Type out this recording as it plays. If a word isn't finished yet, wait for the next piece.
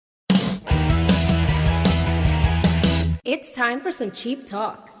It's time for some cheap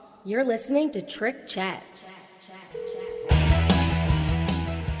talk. You're listening to Trick Chat.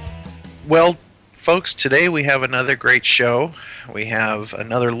 Well, folks, today we have another great show. We have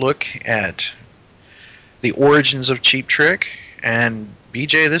another look at the origins of Cheap Trick. And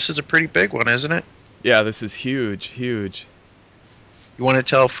BJ, this is a pretty big one, isn't it? Yeah, this is huge, huge. You want to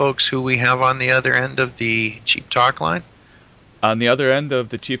tell folks who we have on the other end of the Cheap Talk line? On the other end of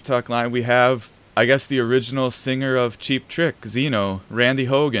the Cheap Talk line, we have, I guess, the original singer of Cheap Trick, XENO, Randy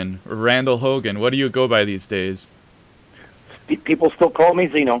Hogan, or Randall Hogan. What do you go by these days? People still call me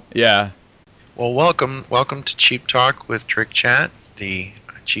Xeno. Yeah. Well, welcome to Cheap Talk with Trick Chat, the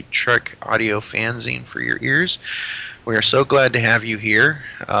Cheap Trick audio fanzine for your ears. We are so glad to have you here.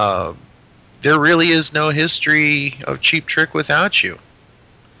 There really is no history of Cheap Trick without you.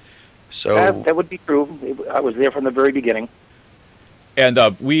 So that would be true. I was there from the very beginning. And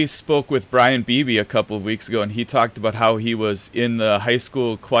we spoke with Brian Beebe a couple of weeks ago, and he talked about how he was in the high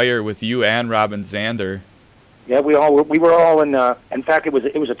school choir with you and Robin Zander. Yeah, we were all in fact, it was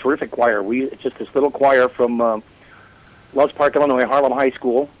a terrific choir. It's just this little choir from Loves Park, Illinois, Harlem High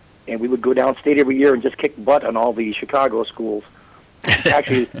School, and we would go downstate every year and just kick butt on all the Chicago schools.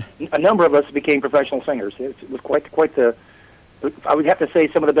 Actually, a number of us became professional singers. It was quite the. I would have to say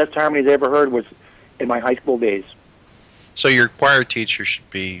some of the best harmonies I ever heard was in my high school days. So your choir teacher should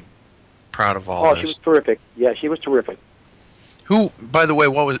be proud of all this. Oh, she was terrific. Yeah, she was terrific. Who, by the way,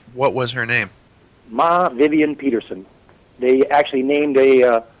 what was her name? Ma Vivian Peterson. They actually named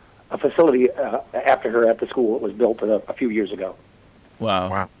a facility after her at the school. It was built a few years ago.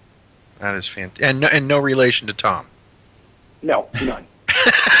 Wow. That is fantastic. And no relation to Tom? No, none.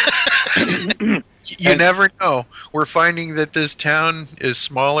 You never know. We're finding that this town is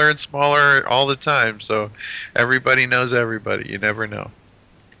smaller and smaller all the time, so everybody knows everybody. You never know.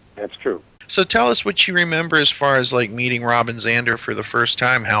 That's true. So tell us what you remember as far as like meeting Robin Zander for the first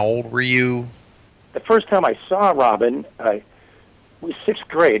time. How old were you? The first time I saw Robin, I was sixth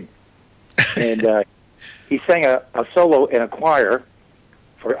grade, and he sang a solo in a choir.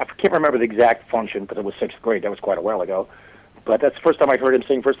 I can't remember the exact function because it was sixth grade. That was quite a while ago. But that's the first time I heard him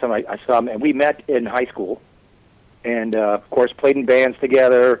sing, first time I saw him. And we met in high school and, of course, played in bands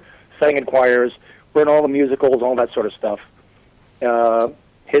together, sang in choirs, were in all the musicals, all that sort of stuff.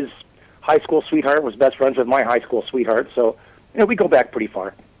 His high school sweetheart was best friends with my high school sweetheart. So, we go back pretty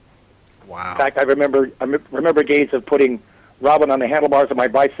far. Wow. In fact, I remember days of putting Robin on the handlebars of my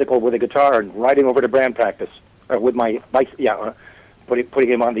bicycle with a guitar and riding over to band practice. With my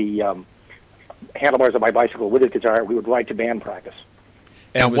putting him on the handlebars of my bicycle with his guitar. We would ride to band practice.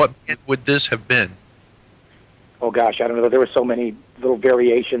 And what band would this have been? Oh gosh, I don't know. There were so many little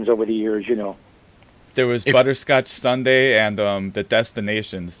variations over the years, There was Butterscotch Sunday and the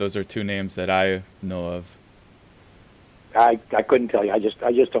Destinations. Those are two names that I know of. I couldn't tell you. I just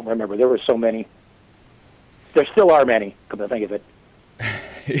don't remember. There were so many. There still are many, come to think of it.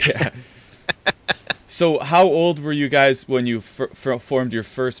 Yeah. So how old were you guys when you formed your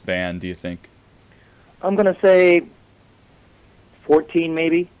first band, do you think? I'm going to say 14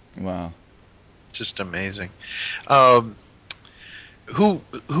 maybe. Wow. Just amazing. Who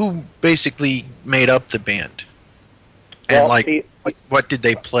basically made up the band? And Well, what did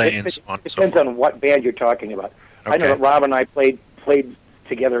they play and so on? It depends on what band you're talking about. Okay. I know that Rob and I played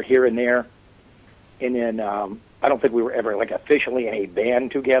together here and there, and then I don't think we were ever officially in a band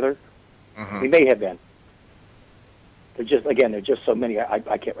together. Mm-hmm. We may have been. There's just so many.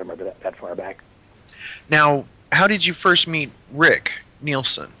 I can't remember that far back. Now, how did you first meet Rick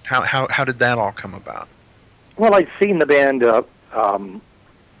Nielsen? How did that all come about? Well, I'd seen the band. I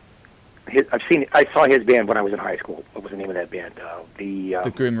saw his band when I was in high school. What was the name of that band?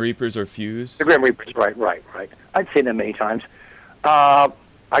 The Grim Reapers or Fuse? The Grim Reapers. Right. I'd seen them many times. I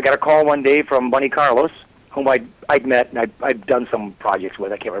got a call one day from Bunny Carlos, whom I'd met and I'd done some projects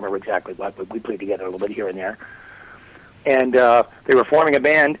with. I can't remember exactly what, but we played together a little bit here and there. And they were forming a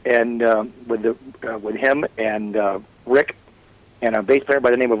band, and with him and Rick, and a bass player by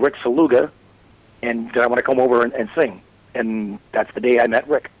the name of Rick Saluga, and I want to come over and sing. And that's the day I met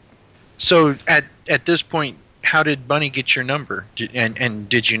Rick. So at this point, how did Bunny get your number? And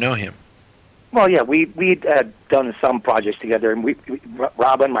did you know him? Well, yeah, we'd done some projects together, and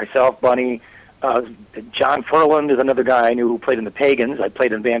Robin, myself, Bunny, John Furland is another guy I knew who played in the Pagans. I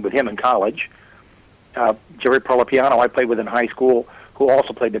played in a band with him in college. Jerry Prolopiano, I played with in high school, who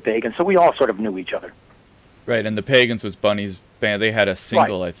also played the Pagans. So we all sort of knew each other. Right, and the Pagans was Bunny's band. They had a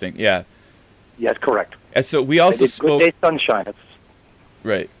single, right. I think. Yeah. Yes, correct. And so we also spoke. Good Day Sunshine.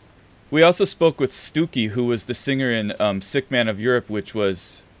 Right. We also spoke with Stookie, who was the singer in Sick Man of Europe, which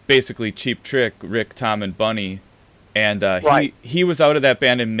was basically Cheap Trick, Rick, Tom, and Bunny. And Right. he was out of that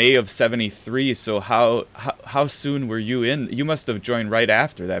band in May of '73. So how soon were you in? You must have joined right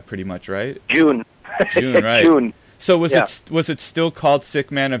after that, pretty much, right? June. June, right? June. So was Yeah. it still called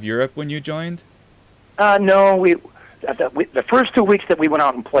Sick Man of Europe when you joined? No, the first 2 weeks that we went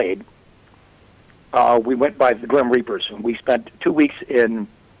out and played, we went by the Grim Reapers, and we spent 2 weeks in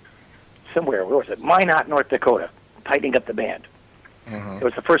somewhere. Where was it? Minot, North Dakota, tightening up the band. It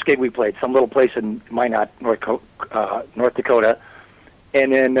was the first gig we played, some little place in Minot, North Dakota,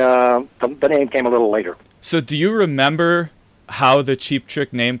 and then the name came a little later. So do you remember how the Cheap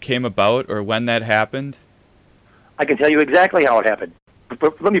Trick name came about, or when that happened? I can tell you exactly how it happened.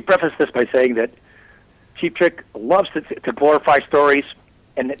 But let me preface this by saying that Cheap Trick loves to glorify stories,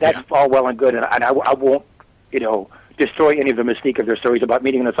 and that's all well and good, and I won't, destroy any of the mystique of their stories about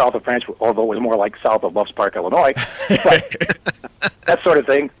meeting in the south of France, although it was more like south of Loves Park, Illinois, but that sort of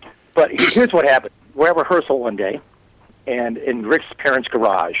thing. But here's what happened. We're at rehearsal one day, and in Rick's parents'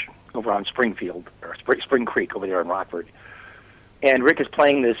 garage over on Springfield, or Spring Creek over there in Rockford, and Rick is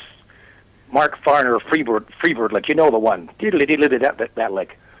playing this Mark Farner Freebird lick, the one, that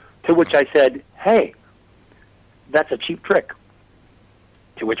lick, to which I said, hey, that's a Cheap Trick.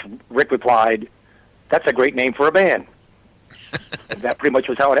 To which Rick replied, that's a great name for a band. And that pretty much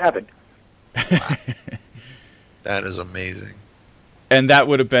was how it happened. That is amazing. And that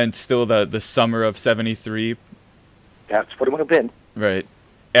would have been still the summer of '73? That's what it would have been. Right.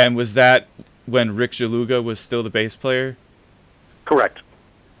 And was that when Rick Jaluga was still the bass player? Correct.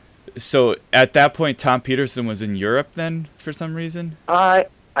 So at that point, Tom Peterson was in Europe then, for some reason? I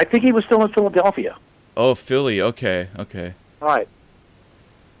think he was still in Philadelphia. Oh, Philly. Okay. Right.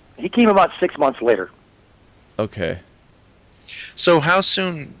 He came about 6 months later. Okay. So how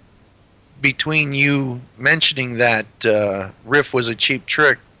soon between you mentioning that riff was a Cheap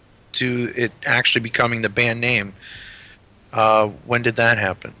Trick to it actually becoming the band name, when did that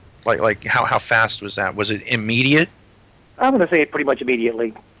happen? Like how fast was that? Was it immediate? I'm going to say it pretty much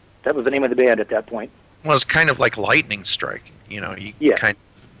immediately. That was the name of the band at that point. Well, it's kind of like lightning striking.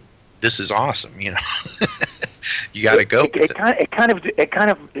 This is awesome. You got to go with it. It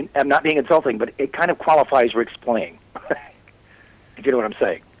kind of. I'm not being insulting, but it kind of qualifies Rick's playing. If you know what I'm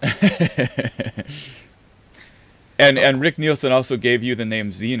saying. And Rick Nielsen also gave you the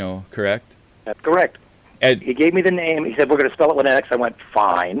name XENO, correct? That's correct. And he gave me the name. He said, we're going to spell it with an X. I went,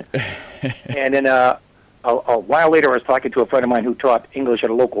 fine. And then a while later, I was talking to a friend of mine who taught English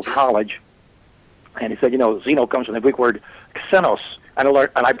at a local college. And he said, XENO comes from the Greek word XENOS. And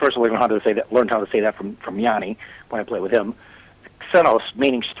I personally learned how to say that from Yanni when I played with him. XENOS,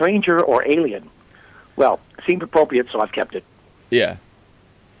 meaning stranger or alien. Well, it seemed appropriate, so I've kept it. Yeah.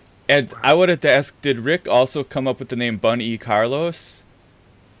 And I wanted to ask, did Rick also come up with the name Bunny E. Carlos?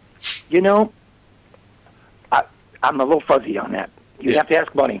 I'm a little fuzzy on that. You'd have to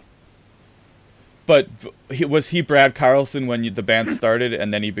ask Bunny. But was he Brad Carlson when the band started,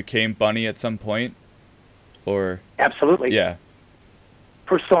 and then he became Bunny at some point? Or Absolutely. Yeah.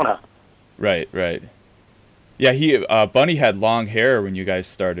 Persona. Right. Yeah, Bunny had long hair when you guys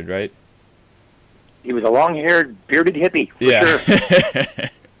started, right? He was a long-haired, bearded hippie, for sure.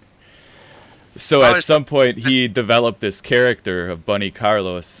 So at some point, he developed this character of Bunny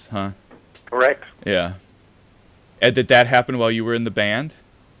Carlos, huh? Correct. Yeah. And did that happen while you were in the band?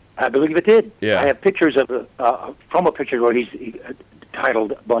 I believe it did. Yeah. I have pictures of from a picture where he's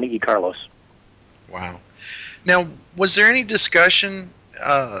titled Bunny E. Carlos. Wow. Now, was there any discussion,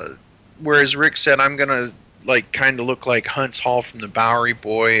 whereas Rick said, I'm going to kind of look like Hunt's Hall from the Bowery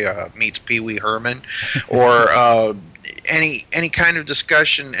Boy meets Pee Wee Herman, or any kind of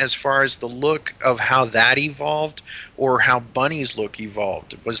discussion as far as the look of how that evolved, or how Bunny's look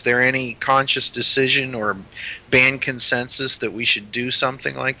evolved? Was there any conscious decision or band consensus that we should do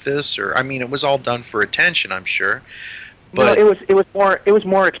something like this? Or it was all done for attention, I'm sure. But No, it was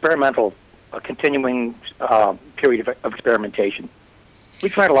more experimental, a continuing period of experimentation. We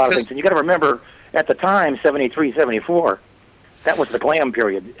tried a lot of things, and you got to remember, at the time, 73, 74, that was the glam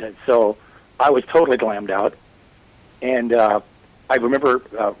period. So I was totally glammed out. And I remember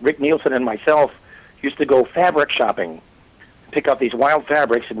Rick Nielsen and myself used to go fabric shopping, pick up these wild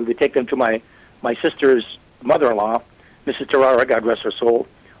fabrics, and we would take them to my sister's mother-in-law, Mrs. Terrara, God rest her soul,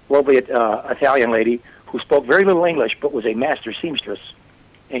 lovely Italian lady who spoke very little English but was a master seamstress.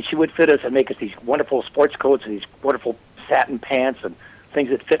 And she would fit us and make us these wonderful sports coats and these wonderful satin pants and things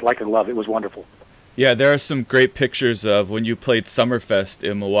that fit like a glove. It was wonderful. Yeah, there are some great pictures of when you played Summerfest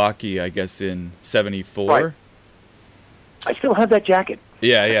in Milwaukee, I guess in '74. Right. I still have that jacket.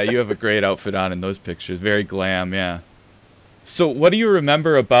 Yeah, you have a great outfit on in those pictures. Very glam, yeah. So what do you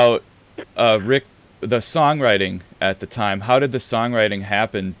remember about Rick the songwriting at the time. How did the songwriting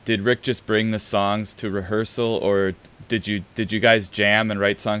happen? Did Rick just bring the songs to rehearsal, or did you guys jam and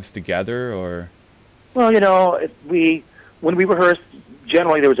write songs together, or? Well, when we rehearsed,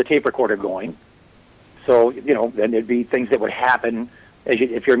 generally there was a tape recorder going. So, then there'd be things that would happen.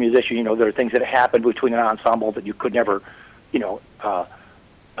 If you're a musician, there are things that happen between an ensemble that you could never,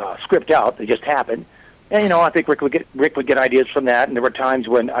 script out. They just happen. And, I think Rick would get ideas from that. And there were times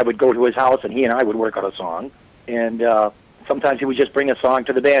when I would go to his house and he and I would work on a song. And sometimes he would just bring a song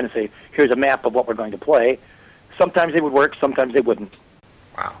to the band and say, here's a map of what we're going to play. Sometimes they would work, sometimes they wouldn't.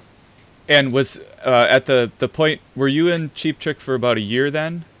 Wow. And was at the point, were you in Cheap Trick for about a year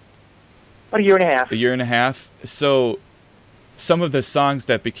then? About a year and a half. A year and a half. So some of the songs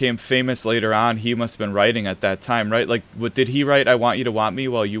that became famous later on, he must have been writing at that time, right? Like, did he write I Want You to Want Me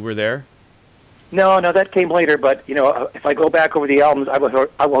while you were there? No, that came later. But, if I go back over the albums,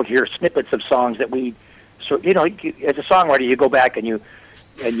 I will hear snippets of songs that we, as a songwriter, you go back and you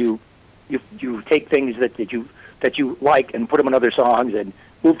take things that you like and put them in other songs and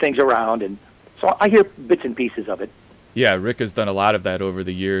move things around. And so I hear bits and pieces of it. Yeah, Rick has done a lot of that over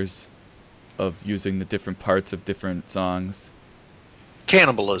the years, of using the different parts of different songs.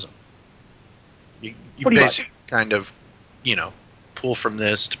 Cannibalism. You basically kind of, pull from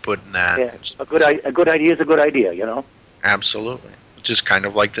this to put in that. Yeah, a good idea is a good idea, Absolutely. Just kind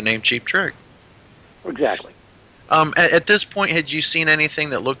of like the name Cheap Trick. Exactly. At this point, had you seen anything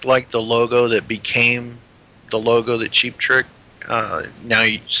that looked like the logo that became the logo that Cheap Trick now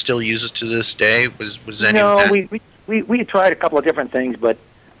still uses to this day? Was any of that? we had tried a couple of different things, but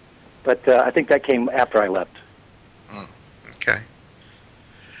I think that came after I left. Okay.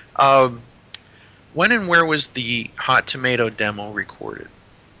 When and where was the Hot Tomato demo recorded?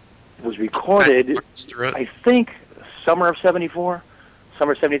 It was recorded, I think, summer of 74.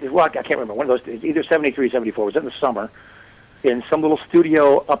 Summer 73. Well, I can't remember. One of those, either 73 or 74. It was in the summer in some little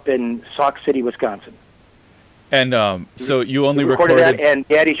studio up in Sauk City, Wisconsin. And so you only recorded that, and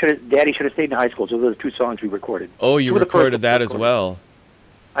Daddy should have stayed in high school. So those are the two songs we recorded. Oh, you recorded that as well.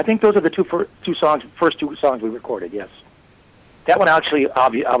 I think those are the first two songs we recorded. Yes, that one actually,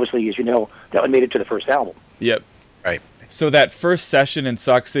 obviously, as you know, that one made it to the first album. Yep. Right. So that first session in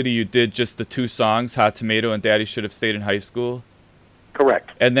Sauk City, you did just the two songs, Hot Tomato and Daddy Should Have Stayed in High School? Correct.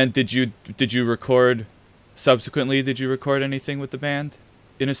 And then did you record subsequently? Did you record anything with the band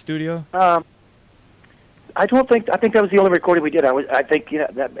in a studio? I think that was the only recording we did. I think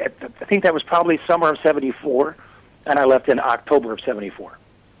that was probably summer of 74, and I left in October of 74.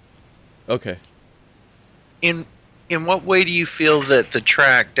 Okay. In what way do you feel that the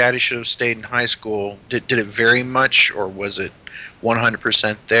track "Daddy Should Have Stayed in High School" did it vary much, or was it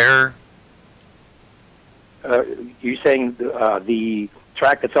 100% there? You saying the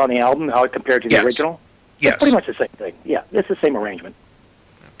track that's on the album, how it compared to the original? Yes. It's pretty much the same thing. Yeah, it's the same arrangement.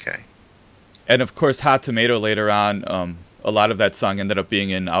 Okay. And of course, Hot Tomato later on, a lot of that song ended up being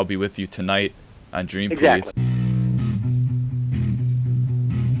in "I'll Be With You Tonight" on Dream Exactly. Please.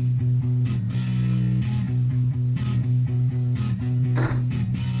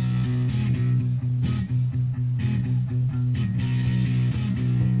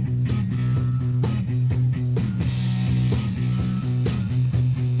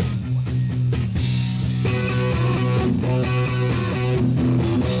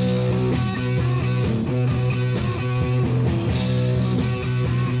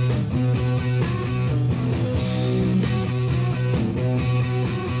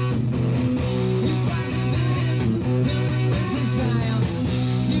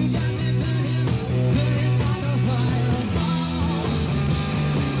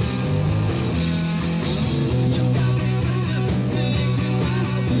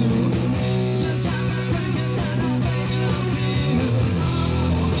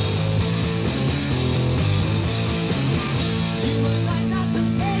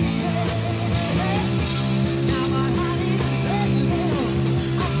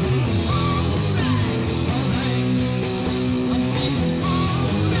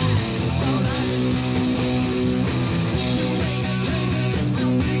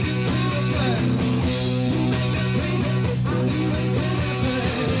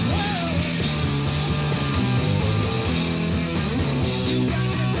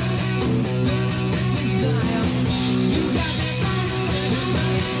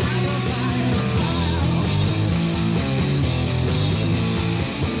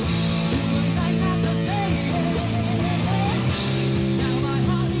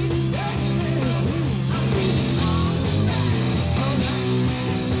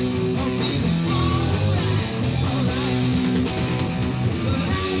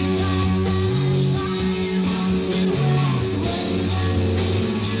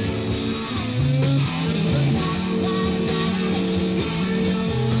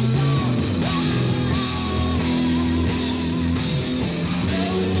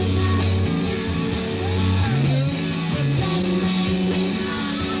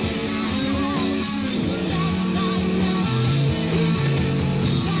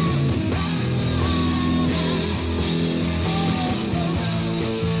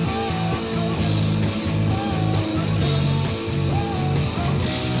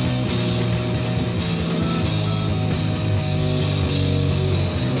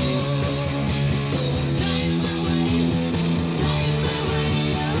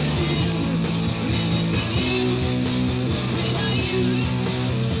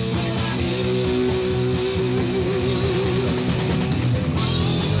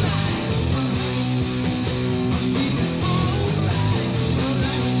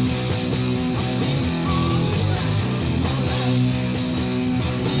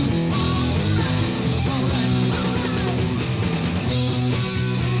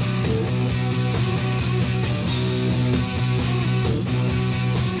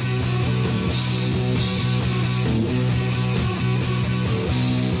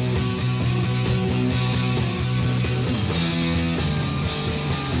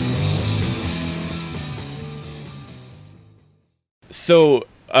 So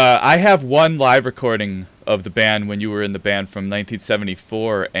I have one live recording of the band when you were in the band from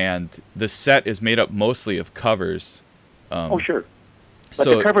 1974, and the set is made up mostly of covers. Oh, sure. But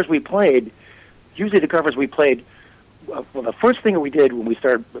So the covers we played, well, the first thing that we did when we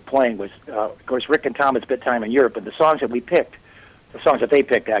started playing was, of course, Rick and Tom had spent time in Europe, and the songs that we picked, the songs that they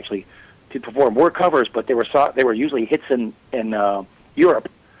picked actually to perform were covers, but they were usually hits in Europe.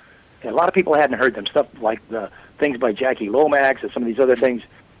 And a lot of people hadn't heard them, stuff like the things by Jackie Lomax and some of these other things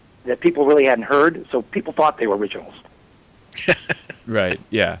that people really hadn't heard, so people thought they were originals. right,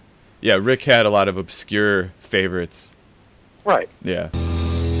 yeah. Yeah, Rick had a lot of obscure favorites. Right. Yeah.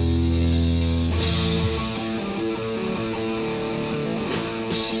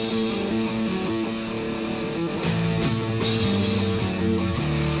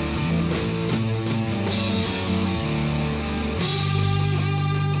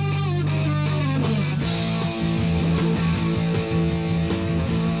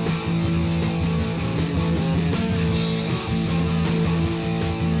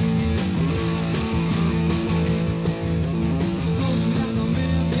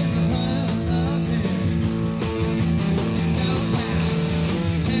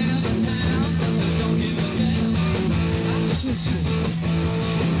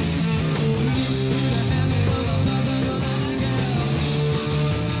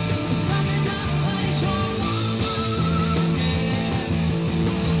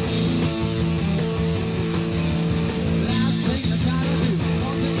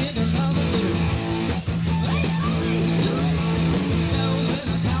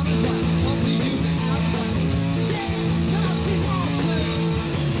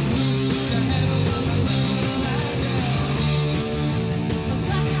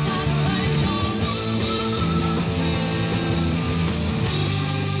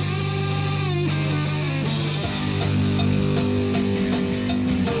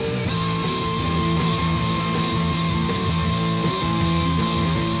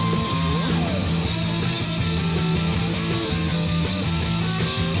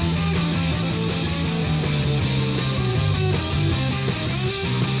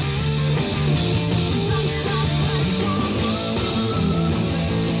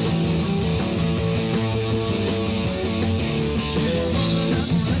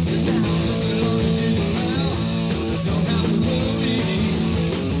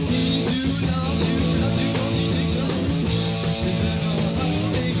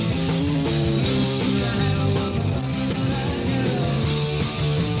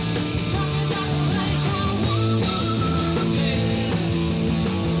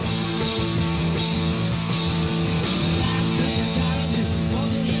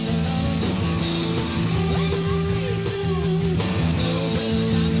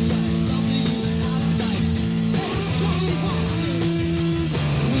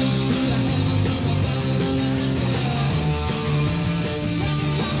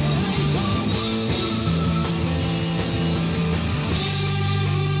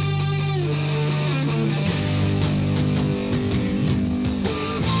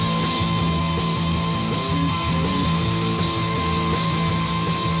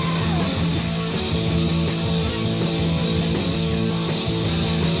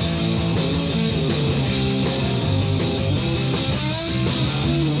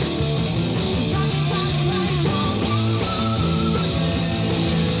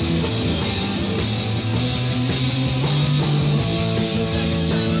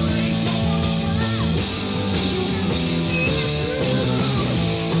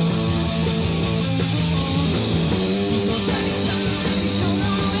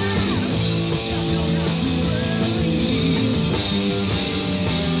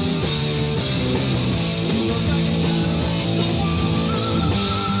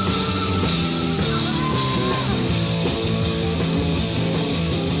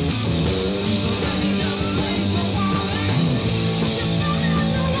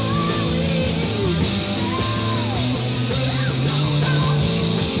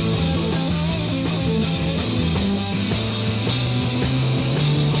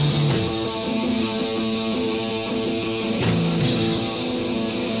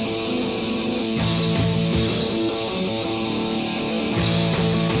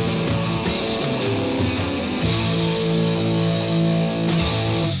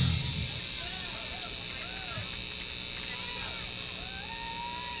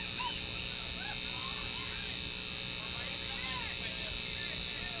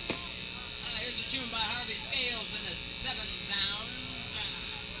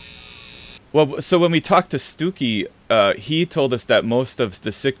 Well, so when we talked to Stookie, he told us that most of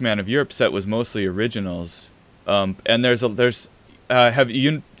the Sick Man of Europe set was mostly originals, and there's have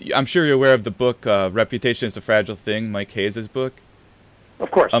you? I'm sure you're aware of the book "Reputation is a Fragile Thing," Mike Hayes' book.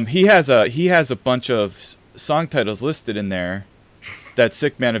 Of course. He has a bunch of song titles listed in there that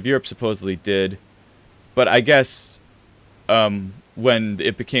Sick Man of Europe supposedly did, but I guess when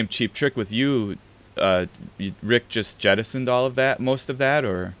it became Cheap Trick with you, Rick just jettisoned all of that, most of that,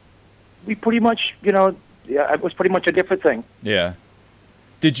 or We pretty much, yeah, it was pretty much a different thing. yeah.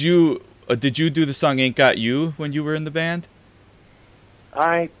 Did you do the song "Ain't Got You" when you were in the band?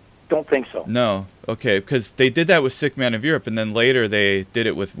 I don't think so. No. Okay, because they did that with Sick Man of Europe, and then later they did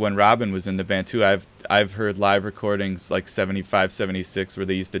it with when Robin was in the band too. I've heard live recordings like 75, 76 where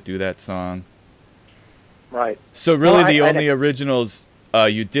they used to do that song. Right. So really, Well, the only originals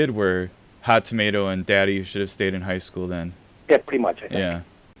you did were "Hot Tomato" and "Daddy, You Should Have Stayed in High School." Then. Yeah, pretty much, I think. Yeah.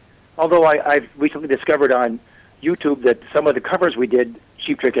 Although I've recently discovered on YouTube that some of the covers we did,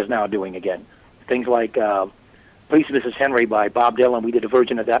 Cheap Trick is now doing again. Things like Please Mrs. Henry by Bob Dylan. We did a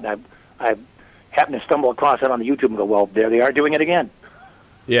version of that, and I happened to stumble across it on the YouTube and go, well, there they are doing it again.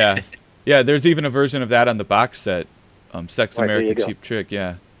 Yeah. Yeah, there's even a version of that on the box set, Sex Right, there you America go. Cheap Trick,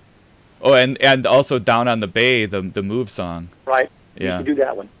 yeah. Oh, and also Down on the Bay, the Move song. Right. Yeah. You can do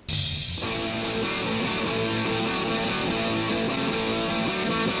that one.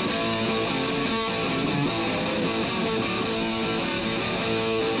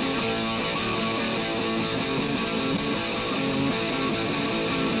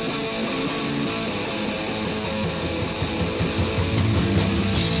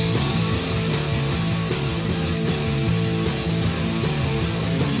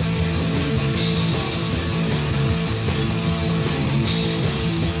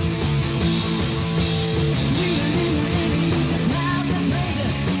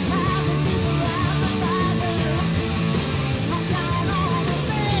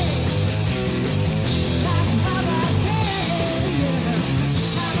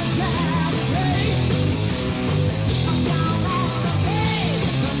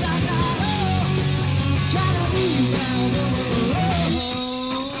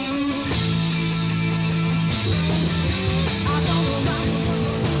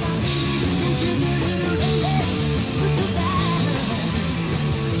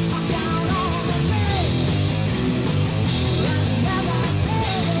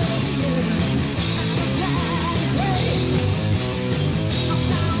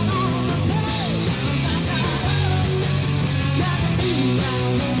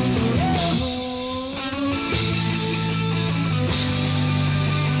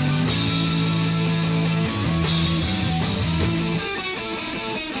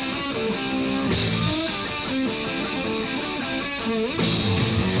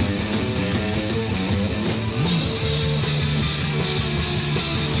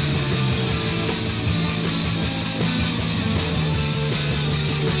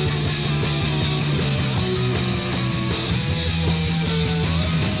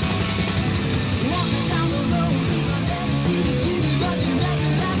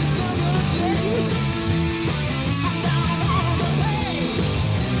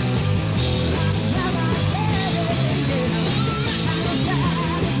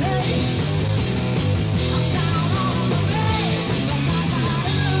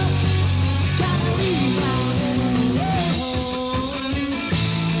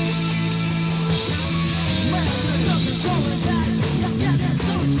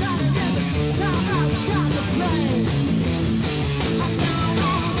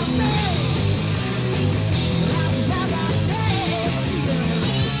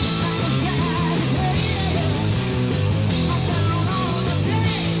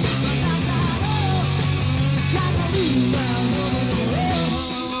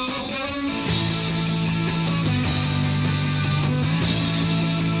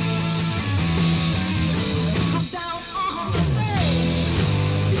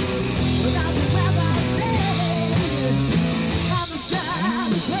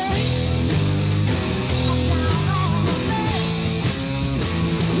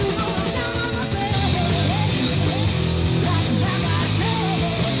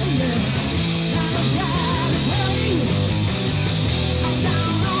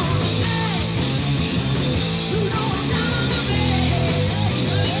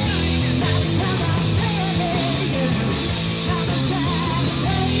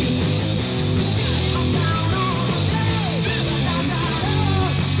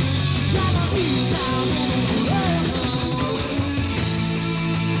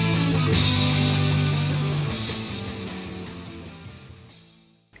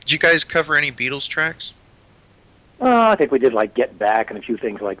 Did you guys cover any Beatles tracks? I think we did like Get Back and a few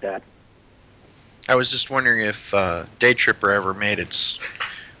things like that. I was just wondering if Day Tripper ever made its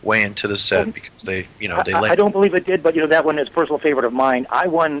way into the set because they, they I let. don't believe it did, but that one is a personal favorite of mine. I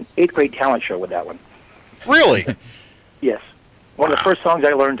won 8th grade talent show with that one. Really? Yes. One of the first songs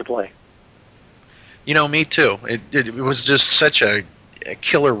I learned to play. Me too. It was just such a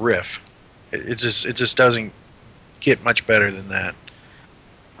killer riff. It just doesn't get much better than that.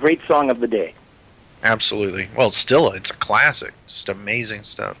 Great song of the day. Absolutely. Well, it's a classic. Just amazing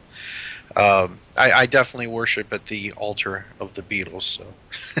stuff. I definitely worship at the altar of the Beatles. So.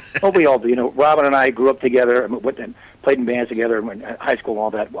 Well, we all do. Robin and I grew up together and played in bands together in high school and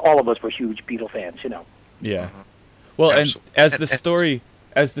all that. All of us were huge Beatle fans, Yeah. Well, Absolutely. and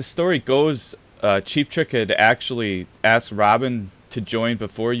as the story goes, Cheap Trick had actually asked Robin to join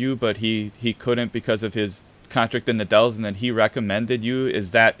before you, but he couldn't because of his contract in the Dells, and then he recommended you.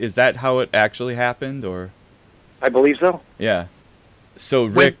 Is that how it actually happened, or? I believe so. Yeah. So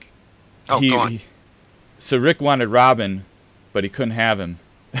Rick, go on. So Rick wanted Robin, but he couldn't have him.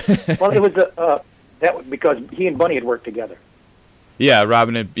 Well, it was that was because he and Bunny had worked together.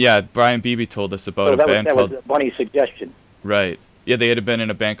 Yeah, Brian Beebe told us about So a that band was called Bunny's suggestion. Right. Yeah, they had been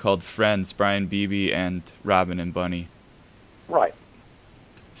in a band called Friends, Brian Beebe and Robin and Bunny. Right.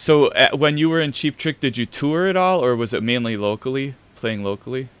 So when you were in Cheap Trick, did you tour at all, or was it mainly playing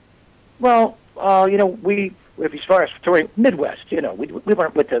locally? Well, we, as far as touring Midwest, we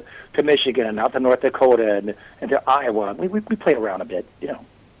went to Michigan and out to North Dakota and to Iowa. We played around a bit,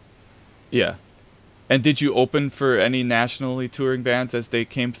 Yeah. And did you open for any nationally touring bands as they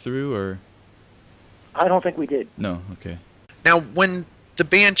came through, or? I don't think we did. No, okay. Now, when the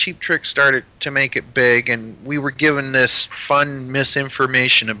band Cheap Trick started to make it big, and we were given this fun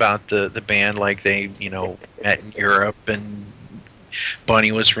misinformation about the band, like they, met in Europe, and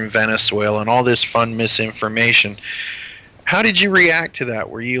Bunny was from Venezuela, and all this fun misinformation. How did you react to that?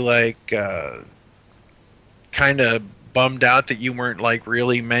 Were you kind of bummed out that you weren't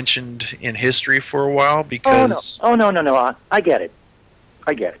really mentioned in history for a while? Because no. I get it.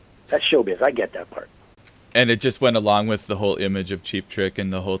 That's showbiz. I get that part. And it just went along with the whole image of Cheap Trick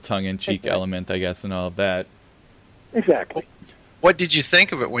and the whole tongue-in-cheek element, I guess, and all of that. Exactly. What did you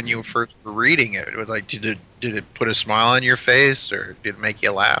think of it when you first were reading it? Did it put a smile on your face, or did it make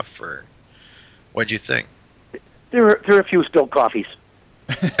you laugh, or what did you think? There are a few spilled coffees.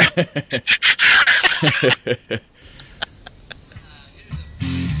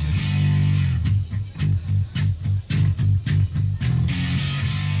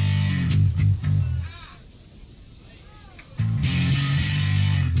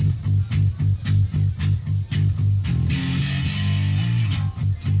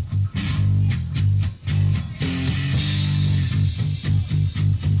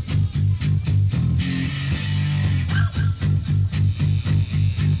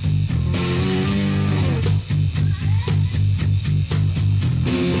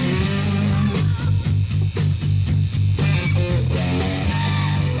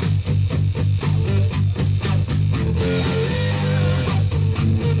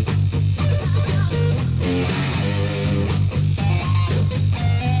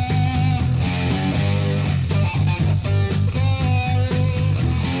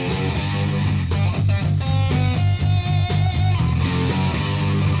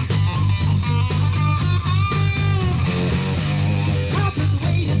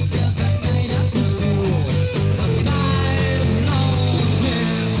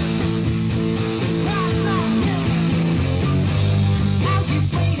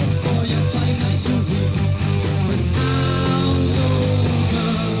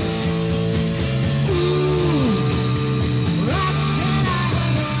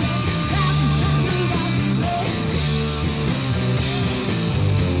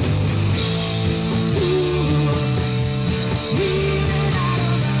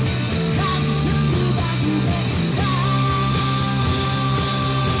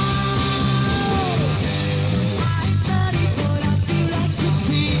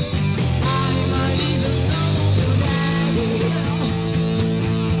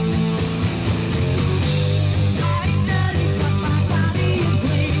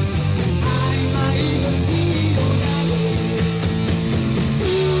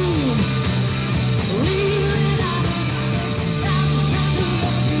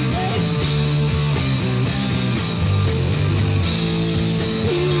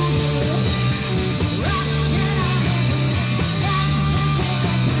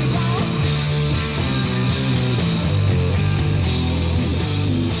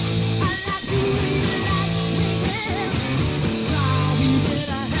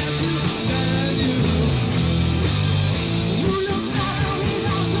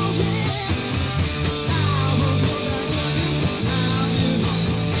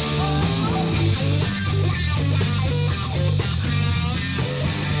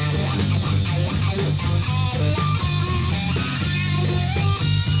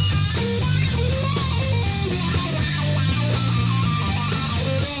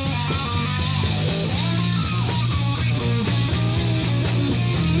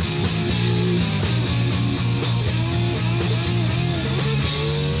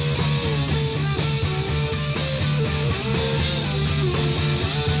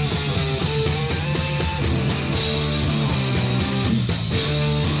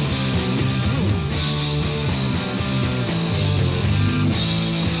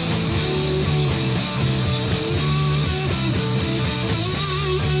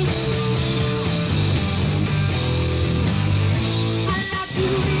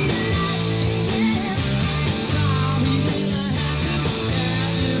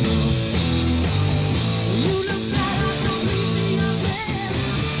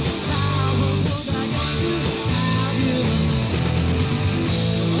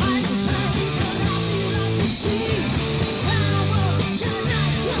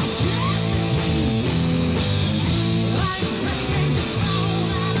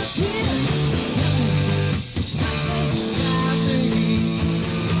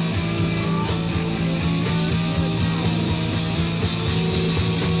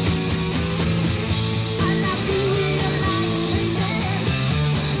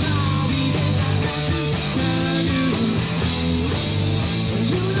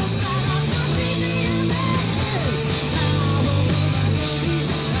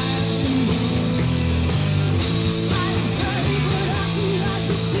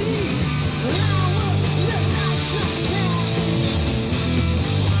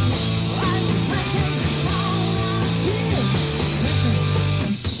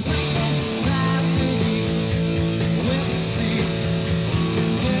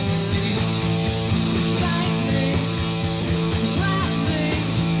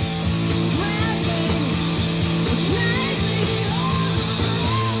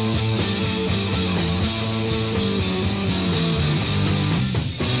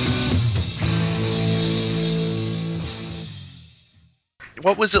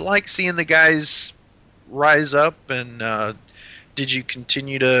 what was it like seeing the guys rise up, and did you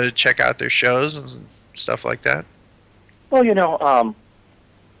continue to check out their shows and stuff like that? Well,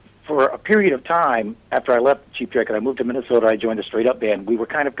 for a period of time after I left Cheap Trick and I moved to Minnesota, I joined the Straight Up band. We were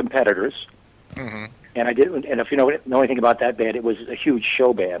kind of competitors, and if you know anything about that band, it was a huge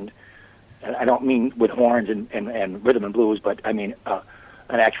show band. And I don't mean with horns and rhythm and blues, but I mean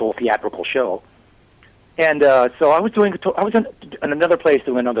an actual theatrical show. And so I was in another place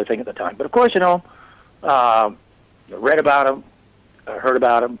doing another thing at the time. But of course, read about them, heard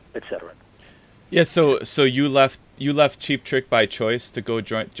about them, etc. Yeah. So you left Cheap Trick by choice to go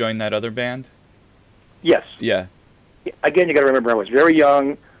join that other band? Yes. Yeah. Again, you got to remember, I was very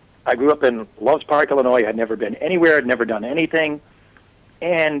young. I grew up in Loves Park, Illinois. I'd never been anywhere. I'd never done anything.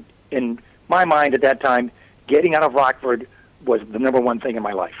 And in my mind at that time, getting out of Rockford was the number one thing in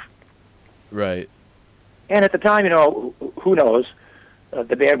my life. Right. And at the time, who knows?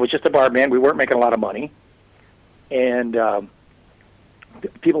 The band was just a bar band. We weren't making a lot of money. And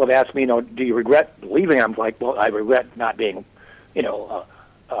people have asked me, do you regret leaving? I'm like, well, I regret not being,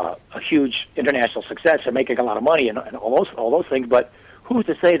 a huge international success and making a lot of money and all those things. But who's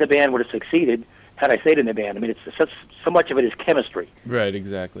to say the band would have succeeded had I stayed in the band? I mean, it's so much of it is chemistry. Right.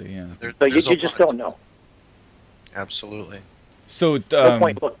 Exactly. Yeah. So you just don't know. Absolutely. So no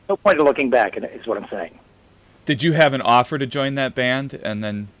point of looking back, is what I'm saying. Did you have an offer to join that band, and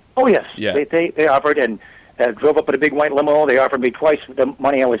then? Oh yes. Yeah. They offered, and drove up in a big white limo. They offered me twice the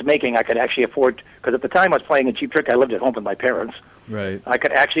money I was making. I could actually afford, because at the time I was playing in Cheap Trick, I lived at home with my parents. Right. I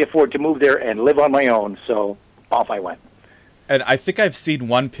could actually afford to move there and live on my own, so off I went. And I think I've seen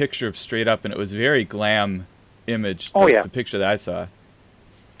one picture of Straight Up, and it was very glam image. The picture that I saw.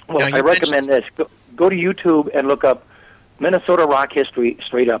 Well, I recommend this. Go to YouTube and look up Minnesota rock history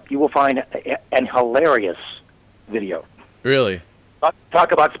Straight Up. You will find an hilarious video. Really?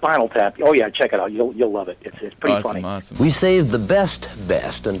 Talk about Spinal Tap. Oh yeah, check it out. You'll love it. It's pretty funny. Awesome. We saved the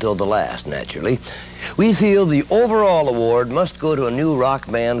best until the last, naturally. We feel the overall award must go to a new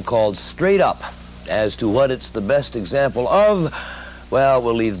rock band called Straight Up. As to what it's the best example of, well,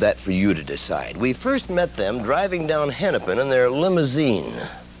 we'll leave that for you to decide. We first met them driving down Hennepin in their limousine.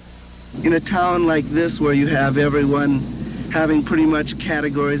 In a town like this where you have everyone having pretty much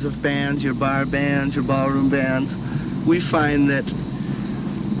categories of bands, your bar bands, your ballroom bands, we find that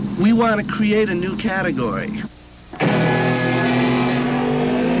we want to create a new category.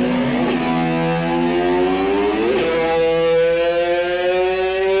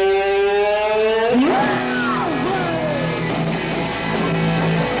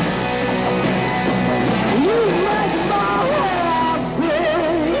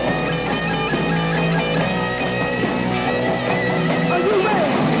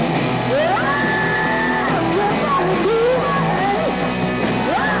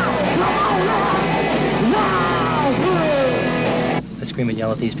 Scream and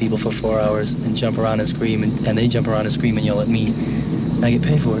yell at these people for 4 hours and jump around and scream, and they jump around and scream and yell at me, and I get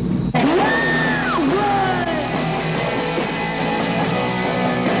paid for it.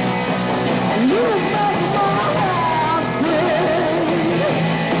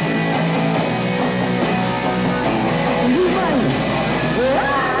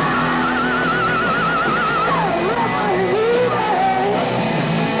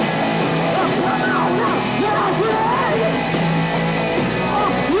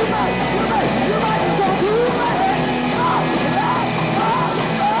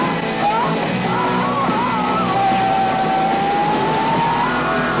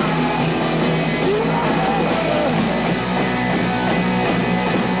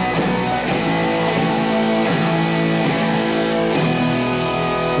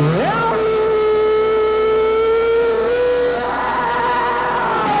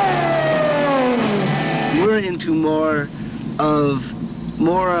 We're into more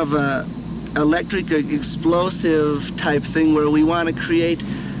of a electric explosive type thing where we want to create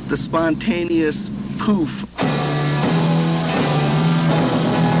the spontaneous poof.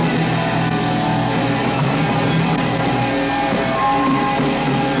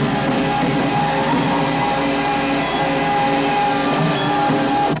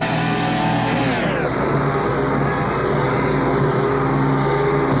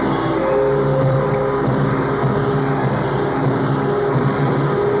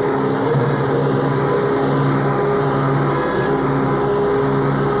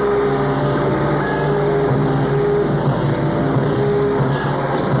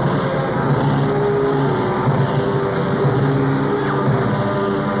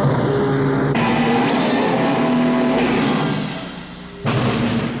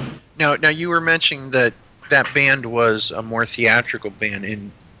 Now you were mentioning that that band was a more theatrical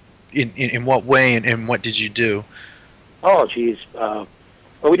band. In what way, and what did you do? Oh, geez. Well,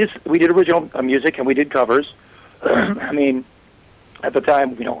 we did original music, and we did covers. I mean, at the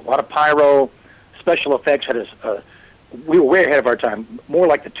time, a lot of pyro, special effects. We were way ahead of our time. More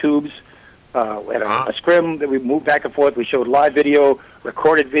like the Tubes. We had a scrim that we moved back and forth. We showed live video,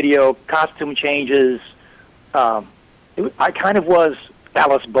 recorded video, costume changes. I kind of was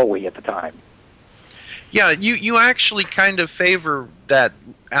Alice Bowie at the time. Yeah, you actually kind of favor that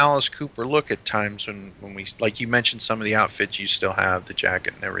Alice Cooper look at times when we, like you mentioned, some of the outfits you still have, the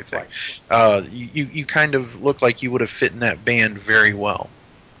jacket and everything. Right. You kind of look like you would have fit in that band very well.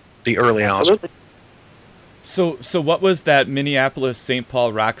 The early Alice. So what was that Minneapolis St.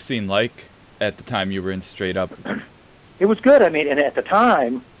 Paul rock scene like at the time you were in Straight Up? It was good. I mean, and at the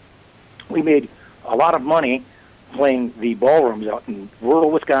time, we made a lot of money playing the ballrooms out in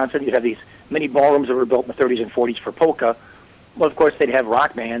rural Wisconsin. You'd have these mini ballrooms that were built in the 30s and 40s for polka. Well, of course, they'd have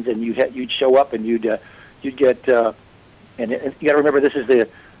rock bands, and you'd show up, and you'd get and you got to remember this is the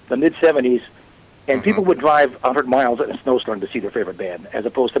mid 70s, and people would drive 100 miles in a snowstorm to see their favorite band, as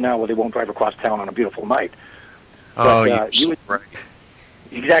opposed to now where they won't drive across town on a beautiful night. Oh, you're right.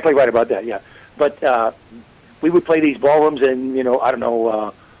 Exactly right about that. Yeah, but we would play these ballrooms in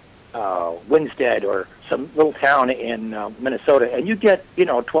Winstead or some little town in Minnesota, and you get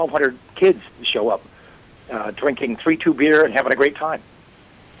 1,200 kids show up drinking 3-2 beer and having a great time.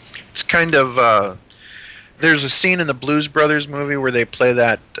 It's kind of there's a scene in the Blues Brothers movie where they play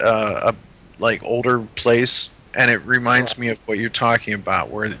that like older place, and it reminds me of what you're talking about,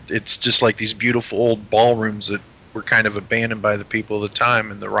 where it's just like these beautiful old ballrooms that were kind of abandoned by the people of the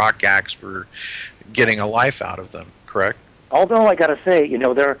time, and the rock acts were getting a life out of them. Correct? Although I got to say,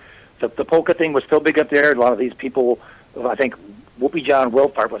 the polka thing was still big up there. A lot of these people, I think Whoopi John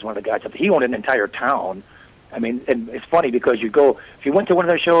Wilfart was one of the guys. He owned an entire town. I mean, and it's funny because if you went to one of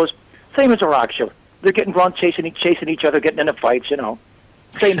their shows, same as a rock show. They're getting drunk, chasing each other, getting into fights,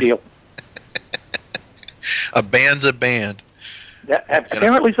 Same deal. A band's a band.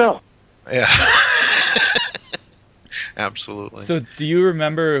 Apparently so. Yeah. Absolutely. So do you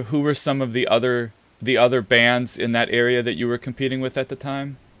remember who were some of the other bands in that area that you were competing with at the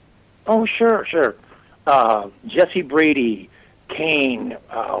time? Oh, sure. Jesse Brady, Kane,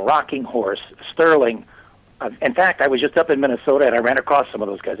 Rocking Horse, Sterling. In fact, I was just up in Minnesota, and I ran across some of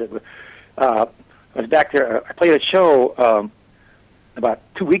those guys. I was back there. I played a show about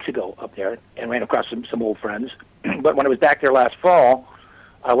 2 weeks ago up there and ran across some old friends. But when I was back there last fall,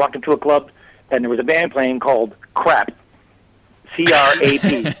 I walked into a club, and there was a band playing called Crap,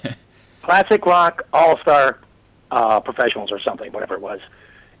 C-R-A-P. Classic Rock All-Star Professionals or something, whatever it was.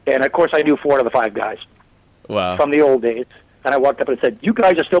 And, of course, I knew 4 out of the 5 guys. Wow. From the old days. And I walked up and said, "You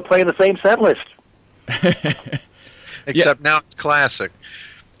guys are still playing the same set list." Except now it's classic.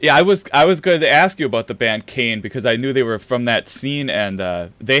 Yeah, I was going to ask you about the band Kane because I knew they were from that scene, and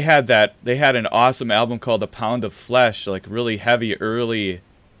they had an awesome album called A Pound of Flesh, like really heavy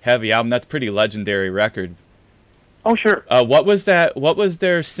album. That's a pretty legendary record. Oh, sure. What was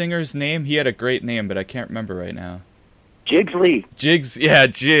their singer's name? He had a great name, but I can't remember right now. Jigs Lee. Jigs.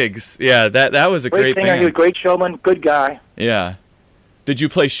 Yeah, that was a great singer, band. he was a great showman, good guy. Yeah. Did you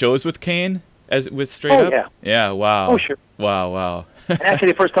play shows with Kane with Straight Up? Yeah. Yeah, wow. Oh, sure. Wow. And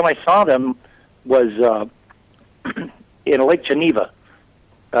actually, the first time I saw them was in Lake Geneva.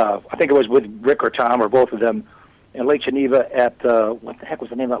 I think it was with Rick or Tom or both of them in Lake Geneva at, what the heck was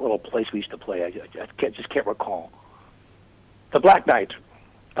the name of that little place we used to play? I just can't recall. The Black Knight.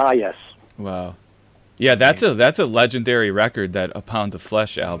 Ah, yes. Wow. Yeah, that's a legendary record, that A Pound of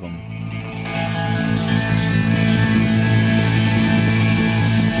Flesh album.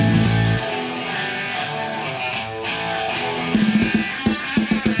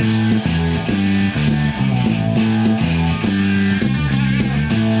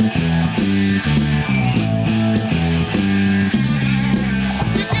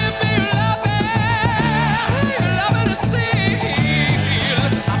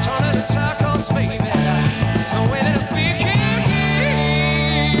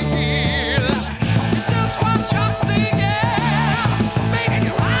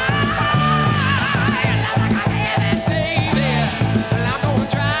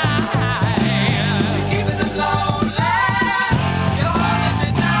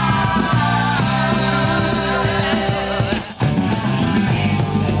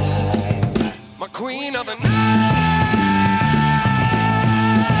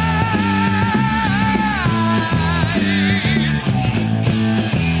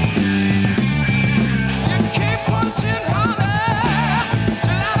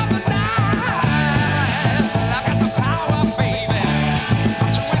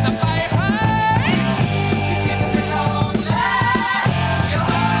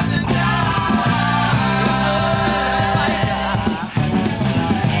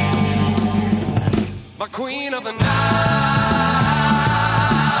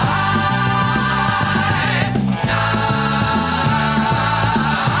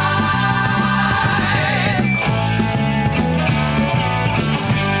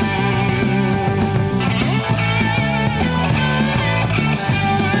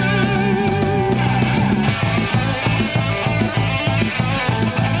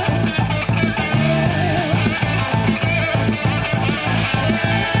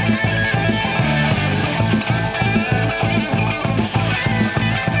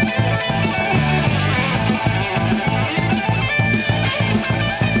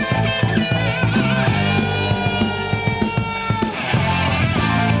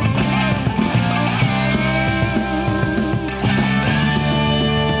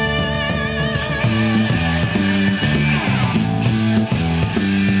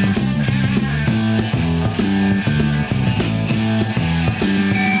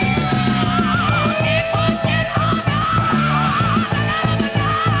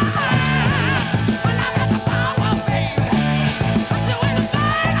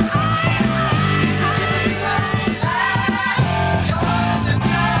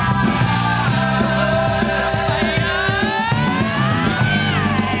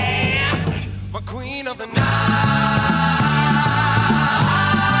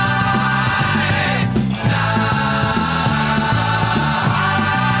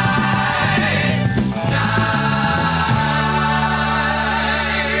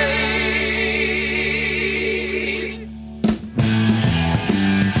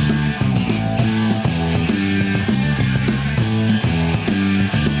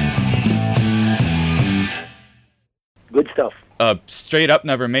 stuff. Straight Up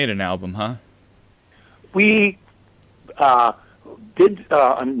never made an album, huh? We did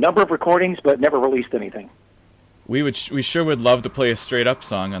a number of recordings, but never released anything. We sure would love to play a Straight Up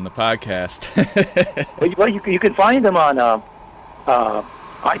song on the podcast. Well, you can find them on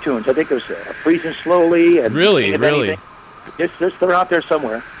iTunes. I think there's Freezing Slowly. And Really? They're out there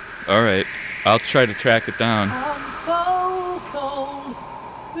somewhere. All right. I'll try to track it down. I'm so cold,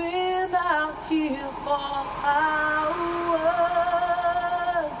 been out here for hours,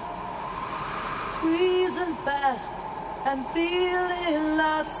 freezing fast and feeling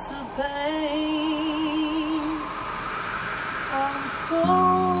lots of pain. I'm so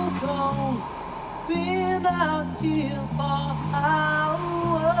cold, been out here for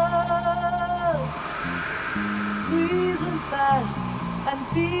hours, freezing fast and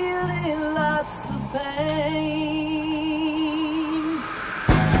feeling lots of pain.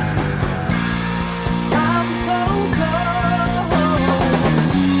 I'm so cold,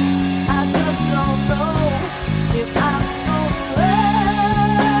 I just don't know if I'm gonna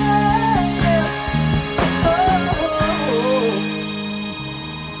last. Oh,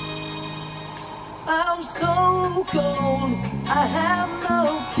 I'm so cold, I have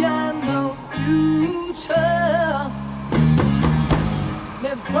no kind of future.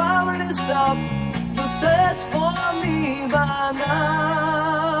 They've probably stopped the search for me by now.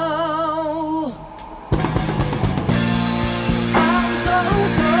 I'm so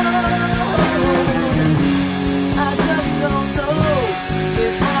cold, I just don't know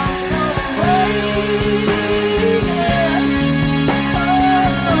if I'm gonna wait.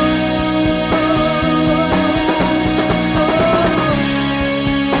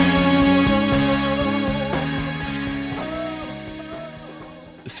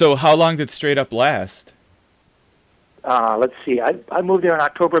 So how long did Straight Up last? Let's see. I moved there in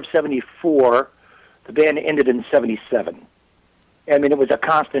October of '74. The band ended in '77. I mean, it was a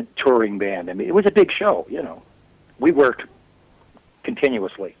constant touring band. I mean, it was a big show. You know, we worked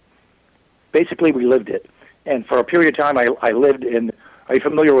continuously. Basically, we lived it. And for a period of time, I lived in. Are you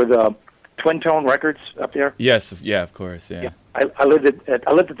familiar with Twin Tone Records up there? Yes. Yeah. Of course. Yeah. I lived at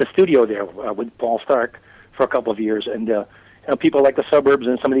the studio there with Paul Stark for a couple of years, and people like the Suburbs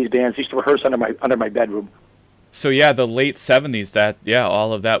and some of these bands used to rehearse under my bedroom. So yeah, the late '70s.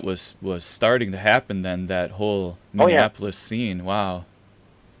 All of that was starting to happen then. That whole Minneapolis scene. Wow.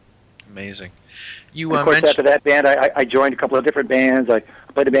 Amazing. You of course, after that band, I joined a couple of different bands. I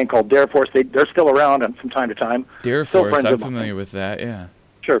played a band called Dare Force. They're still around from time to time. Dare Force. I'm familiar with that. Yeah.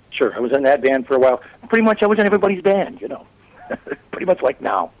 Sure. I was in that band for a while. Pretty much, I was in everybody's band. You know, pretty much like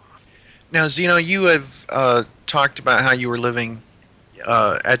now. Now, Xeno, you have talked about how you were living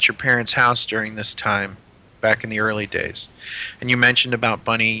at your parents' house during this time, back in the early days, and you mentioned about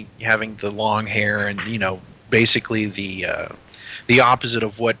Bunny having the long hair and basically the opposite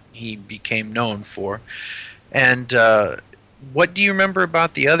of what he became known for. And what do you remember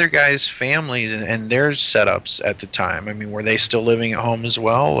about the other guys' families and their setups at the time? I mean, were they still living at home as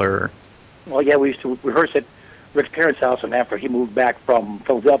well, or? Well, yeah, we used to rehearse at Rick's parents' house, and after he moved back from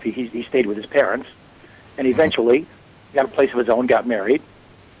Philadelphia, he stayed with his parents, and eventually got a place of his own, got married.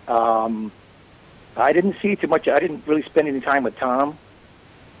 I didn't see too much. I didn't really spend any time with Tom,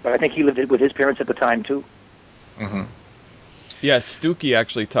 but I think he lived with his parents at the time, too. Mm-hmm. Yeah, Stookie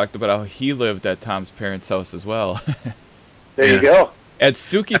actually talked about how he lived at Tom's parents' house as well. There you go. And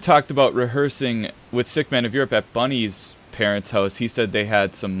Stookie talked about rehearsing with Sick Man of Europe at Bunny's parents' house. He said they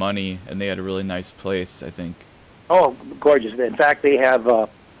had some money, and they had a really nice place, I think. Oh, gorgeous. In fact, they have a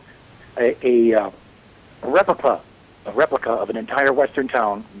replica of an entire western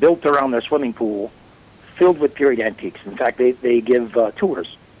town built around their swimming pool, filled with period antiques. In fact, they give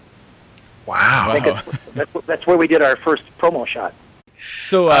tours. Wow. I think that's where we did our first promo shot.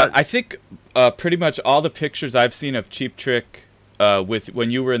 So I think pretty much all the pictures I've seen of Cheap Trick with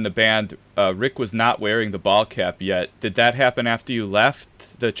when you were in the band, Rick was not wearing the ball cap yet. Did that happen after you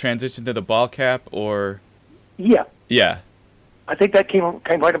left, the transition to the ball cap, or? Yeah. Yeah. I think that came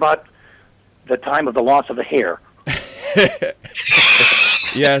right about the time of the loss of the hair.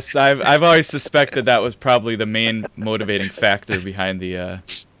 Yes, I've always suspected that was probably the main motivating factor behind the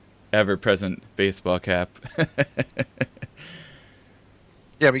ever-present baseball cap.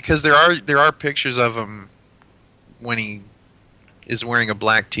 Yeah, because there are pictures of him when he is wearing a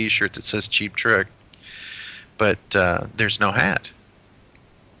black T-shirt that says Cheap Trick, but there's no hat.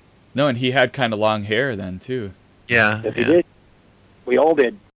 No, and he had kind of long hair then too. Yeah, Yes, he did. We all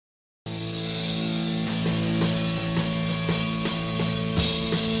did.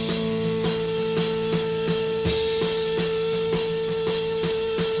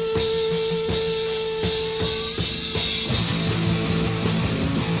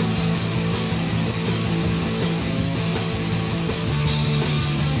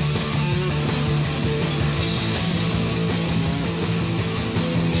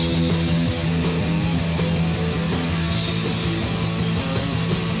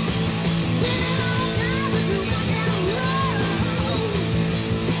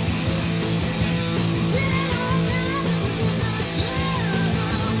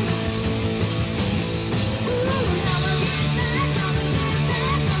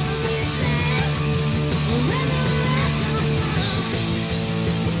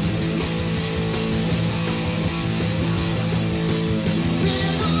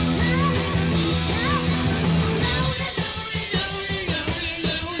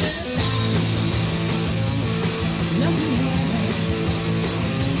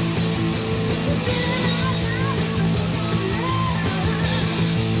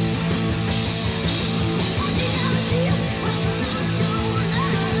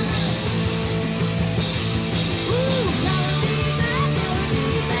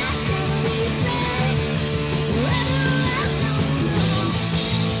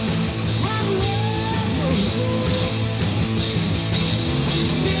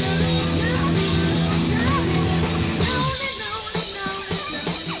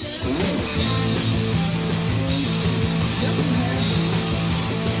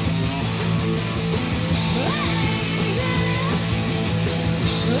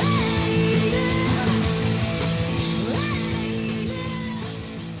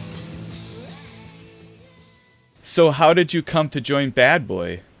 So how did you come to join Bad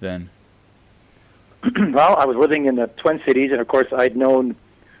Boy then? Well, I was living in the Twin Cities, and of course, I'd known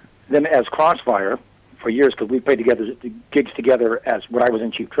them as Crossfire for years because we played together, gigs together as when I was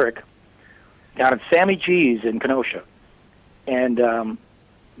in Cheap Trick down at Sammy G's in Kenosha, and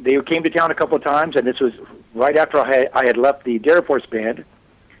they came to town a couple of times, and this was right after I had left the Dare Force band,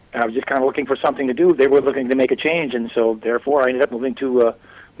 and I was just kind of looking for something to do. They were looking to make a change, and so therefore I ended up moving to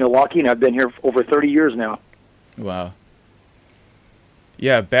Milwaukee, and I've been here for over 30 years now. Wow.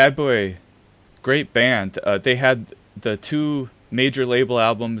 Yeah, Bad Boy, great band. They had the 2 major label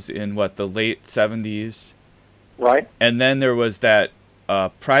albums in the late 70s. Right. And then there was that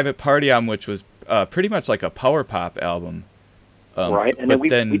Private Party album, which was pretty much like a power pop album. Right, and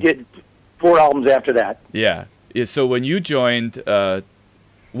then we did 4 albums after that. Yeah. So when you joined,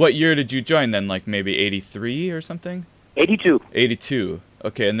 what year did you join then? Like maybe 83 or something? 82. 82.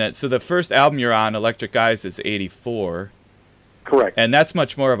 Okay, and so the first album you're on, Electric Eyes, is 84. Correct. And that's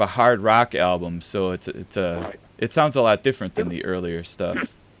much more of a hard rock album, so Right. It sounds a lot different than the earlier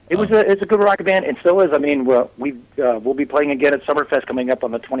stuff. It's a good rock band, and still is. I mean, we'll be playing again at Summerfest coming up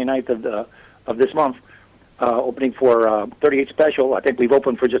on the 29th of this month, opening for 38 Special. I think we've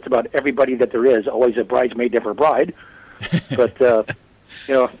opened for just about everybody that there is. Always a bridesmaid, never a bride, but it's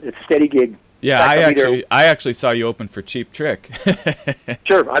a steady gig. Yeah, I actually saw you open for Cheap Trick.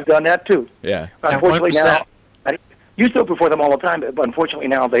 Sure, I've done that too. Yeah. Unfortunately now, I used to open for them all the time, but unfortunately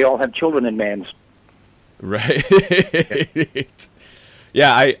now they all have children in bands. Right.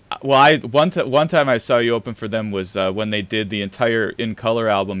 Yeah, one time I saw you open for them was when they did the entire In Color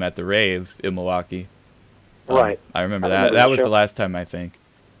album at the Rave in Milwaukee. Right. I remember that. That was the last time, I think.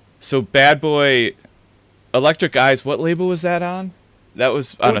 So Bad Boy, Electric Eyes, what label was that on? That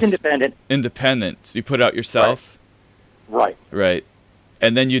was on Independent. Independent. So you put it out yourself? Right. Right.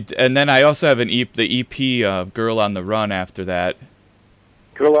 And then I also have the EP Girl on the Run after that.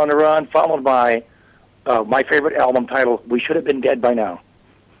 Girl on the Run, followed by my favorite album title, We Should Have Been Dead by Now.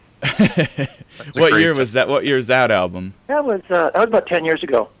 What year was that? What year is that album? That was about 10 years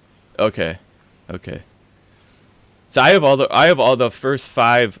ago. Okay. So I have all the first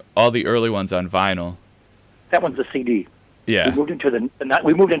 5, all the early ones on vinyl. That one's the CD. Yeah. We moved into the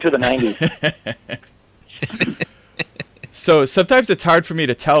 90s. So sometimes it's hard for me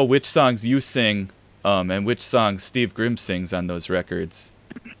to tell which songs you sing, and which songs Steve Grimm sings on those records.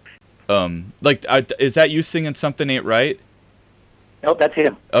 Is that you singing Something Ain't Right? Nope, that's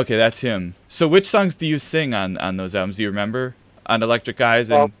him. Okay, that's him. So which songs do you sing on those albums? Do you remember? On Electric Eyes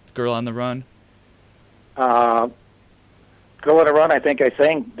and Girl on the Run? Girl on the Run, I think I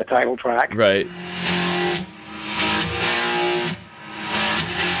sang the title track. Right.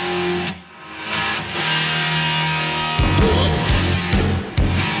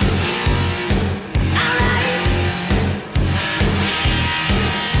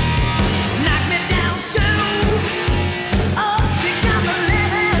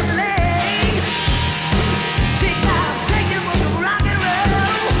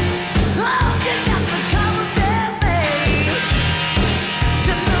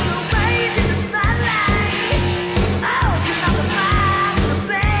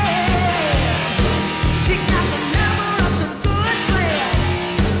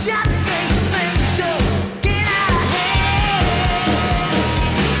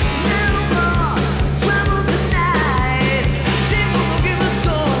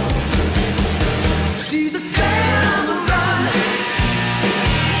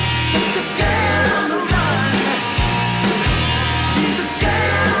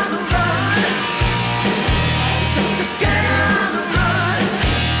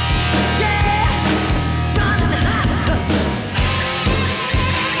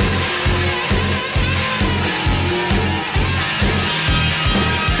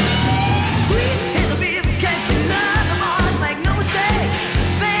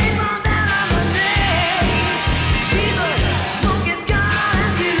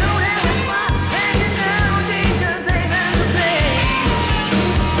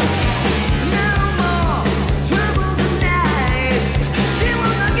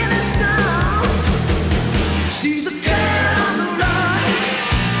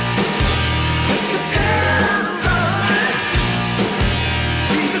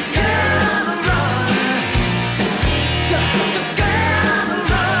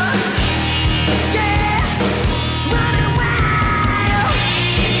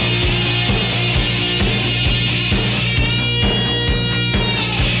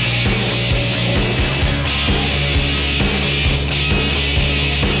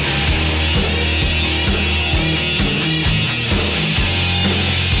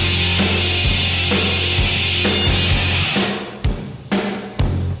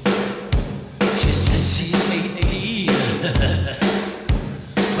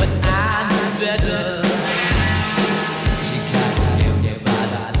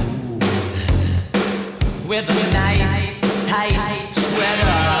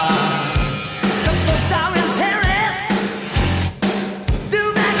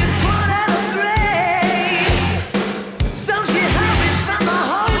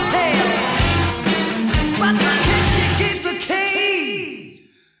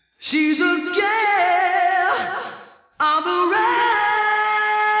 She's a girl on the run.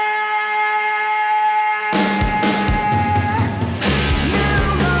 No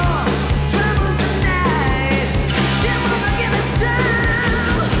more trouble tonight. She wanna give me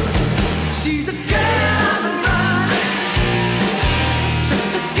some. She's a girl on the run. Just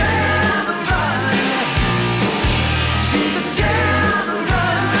a girl on the run. She's a girl on the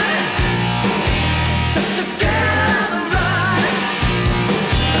run. Just a girl on the run.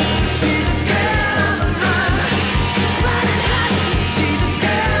 She's a girl on the run. Running hot. She's a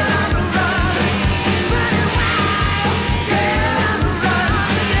girl on the run. Running wild. Girl on the run.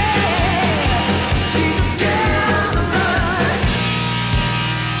 Yeah. She's a girl on the run.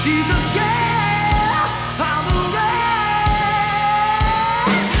 She's a girl on the run.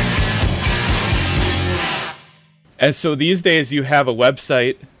 And so these days you have a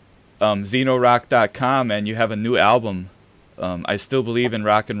website, XENOrock.com, and you have a new album, I Still Believe in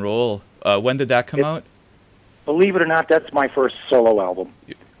Rock and Roll. When did that come out? Believe it or not, that's my first solo album.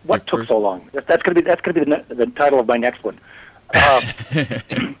 What took so long? That's gonna be the title of my next one.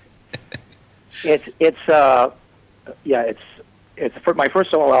 It's for my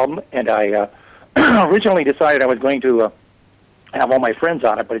first solo album, and I originally decided I was going to have all my friends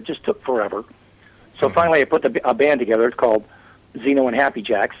on it, but it just took forever. So finally, I put a band together. It's called XENO and Happy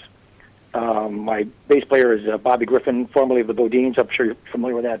Jacks. My bass player is Bobby Griffin, formerly of the Bodines. I'm sure you're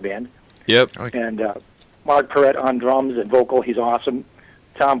familiar with that band. Yep. And Mark Perrett on drums and vocal. He's awesome.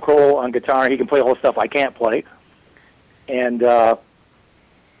 Tom Cole on guitar. He can play all the stuff I can't play. And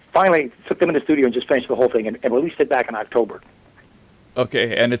finally took them in the studio and just finished the whole thing and released it back in October.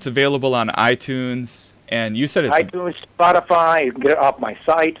 Okay, and it's available on iTunes, and you said it's... iTunes, Spotify. You can get it off my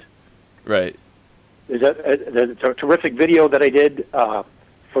site. Right. There's a terrific video that I did for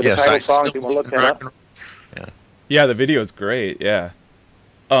the title song. If you want to look that up. Yeah, the video is great, yeah.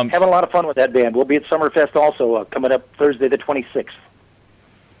 Having a lot of fun with that band. We'll be at Summerfest also coming up Thursday the 26th.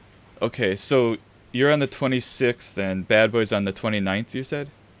 Okay, so you're on the 26th, and Bad Boys on the 29th, you said?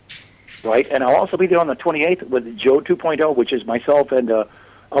 Right, and I'll also be there on the 28th with Joe 2.0, which is myself and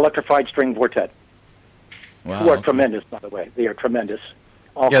Electrified String Quartet, who are tremendous, by the way. They are tremendous.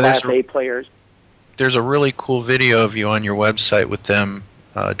 All Class A players. There's a really cool video of you on your website with them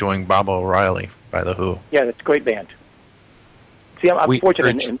doing Bob O'Reilly by The Who. Yeah, it's a great band. See, I'm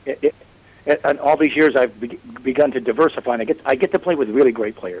fortunate. In all these years, I've begun to diversify, and I get to play with really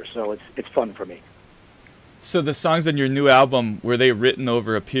great players, so it's fun for me. So the songs on your new album, were they written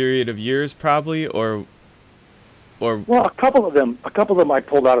over a period of years, probably, or? Well, a couple of them I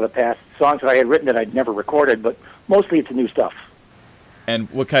pulled out of the past, songs that I had written that I'd never recorded, but mostly it's new stuff. And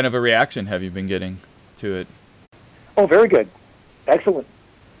what kind of a reaction have you been getting to it? Oh, very good. Excellent.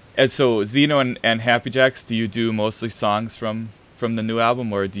 And so XENO and Happy Jacks, do you do mostly songs from the new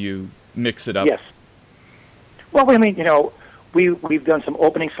album, or do you mix it up? Yes. Well, I mean, we've done some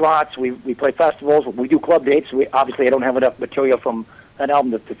opening slots. We play festivals. We do club dates. Obviously, I don't have enough material from an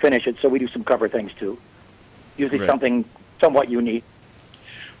album to finish it, so we do some cover things too. Usually something somewhat unique.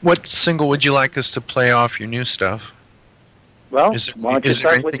 What single would you like us to play off your new stuff? Well, why don't you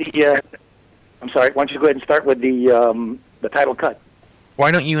start with the? I'm sorry. Why don't you go ahead and start with the title cut?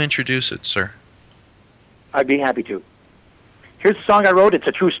 Why don't you introduce it, sir? I'd be happy to. Here's a song I wrote. It's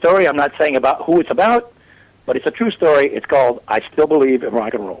a true story. I'm not saying about who it's about, but it's a true story. It's called "I Still Believe in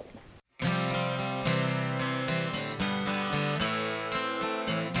Rock and Roll."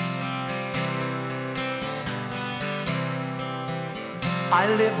 I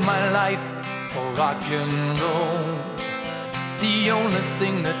live my life for rock and roll, the only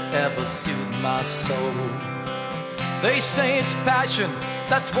thing that ever soothed my soul. They say it's passion,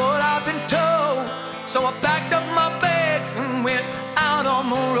 that's what I've been told. So I packed up my bags and went out on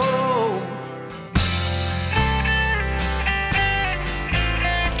the road.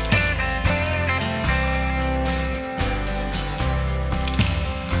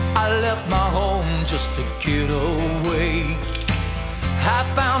 I left my home just to get away. I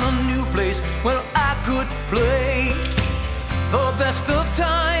found a new place where I could play the best of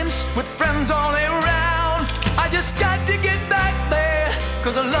times with friends all around. I just got to get back there,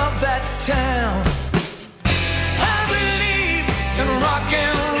 'cause I love that town. I believe in rock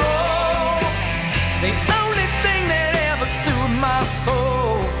and roll, the only thing that ever soothed my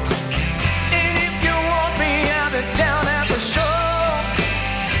soul. And if you want me, I'll be down at the show.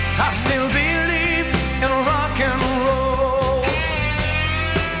 I still believe in rock and roll.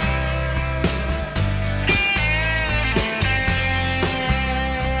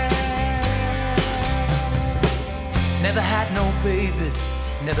 Never had no babies,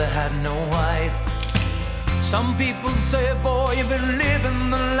 never had no wife. Some people say, boy, you've been living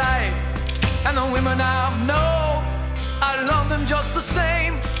the life. women I've known, I love them just the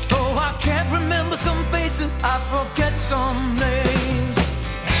same. Though I can't remember some faces, I forget some names.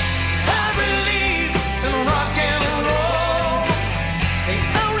 I believe in rock and roll, the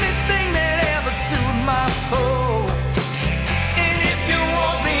only thing that ever soothed my soul. And if you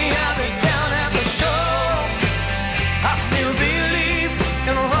want me, I'll be down at the show. I still believe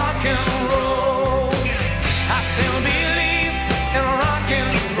in rock and roll. I still believe in rock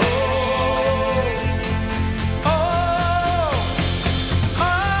and roll. Oh, oh.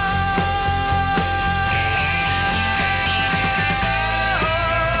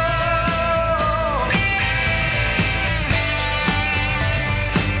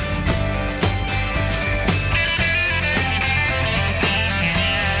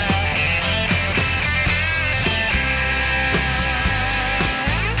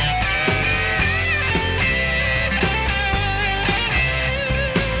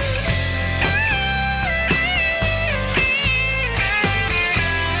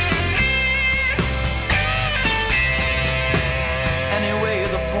 Anyway,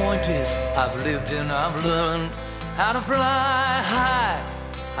 the point is, I've lived and I've learned how to fly high,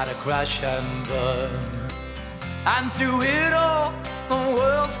 how to crash and burn. And through it all, the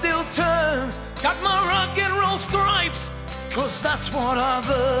world still turns. Got my rock and roll stripes, 'cause that's what I've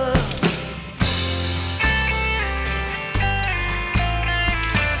earned.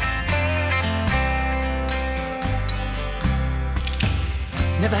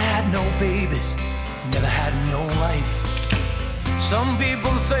 Never had no babies, never had no wife. Some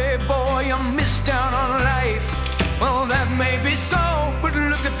people say, boy, you missed out on life. Well, that may be so, but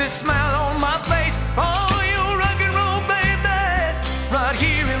look at this smile on my face. Oh, you rock and roll babies, right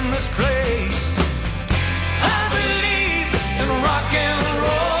here in this place. I believe in rock and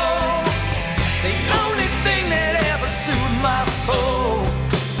roll, the only thing that ever soothed my soul.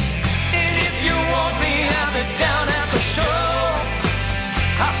 And if you want me, I'll be down at the show.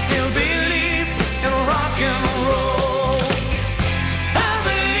 I still believe in rock and roll. I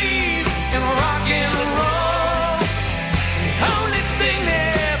believe in rock and roll, the only thing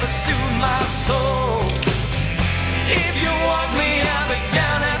that ever soothed my soul. If you want me, I'll be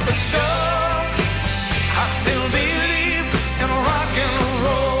down at the show. I still believe in rock and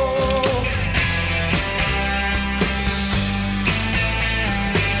roll.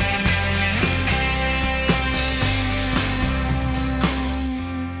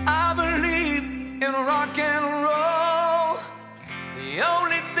 I believe in rock and roll, the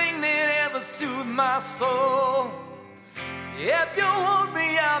only thing that ever soothed my soul. If you want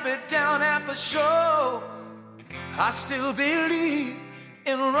me, I'll be down at the show. I still believe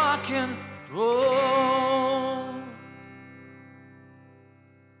in rock and roll.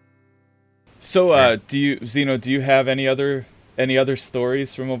 So, do you, Zeno? Do you have any other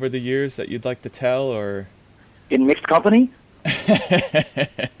stories from over the years that you'd like to tell, or? In mixed company?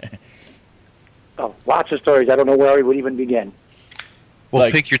 Oh, lots of stories. I don't know where we would even begin. Well,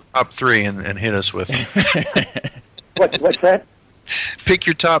 Like- pick your top three and hit us with them. What's that? Pick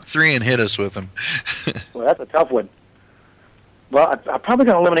your top three and hit us with them. Well, that's a tough one. Well, I'm probably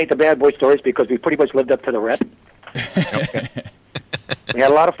going to eliminate the bad boy stories because we pretty much lived up to the rep. We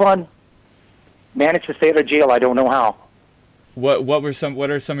had a lot of fun. Managed to stay out of jail. I don't know how. What are some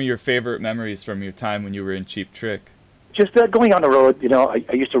of your favorite memories from your time when you were in Cheap Trick? Just going on the road. You know, I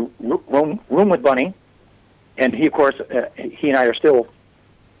used to room with Bunny, and he, of course, he and I are still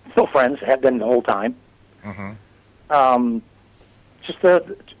friends. Have been the whole time. Mm-hmm. Just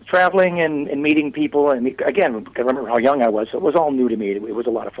traveling and meeting people, and again, I remember how young I was. So it was all new to me. It was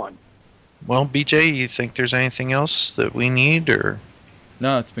a lot of fun. Well, BJ, you think there's anything else that we need, or?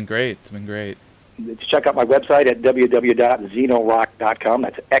 No, it's been great. It's been great. Check out my website at www.xenorock.com.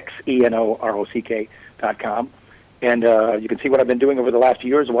 That's XENOROCK.com. And you can see what I've been doing over the last few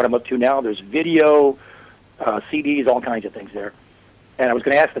years and what I'm up to now. There's video, CDs, all kinds of things there. And I was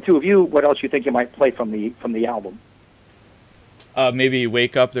going to ask the two of you what else you think you might play from the album. Maybe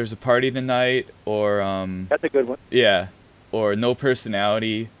Wake Up, There's a Party Tonight, or That's a good one. yeah, or No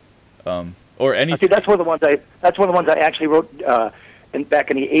Personality, or anything. See, that's one of the ones I actually wrote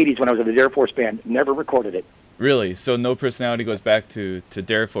back in the '80s when I was in the Air Force band. Never recorded it. Really? So No Personality goes back to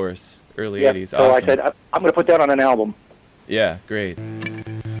Dare Force, early Yeah. 80s. So Awesome. I said I'm going to put that on an album. Yeah, great.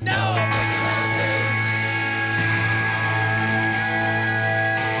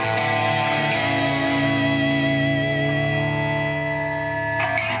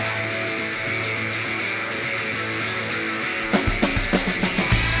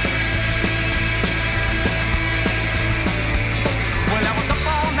 Well, I was up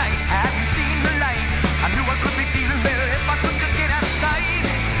all night, hadn't seen the light. I knew I could be feeling better if I could just get outside.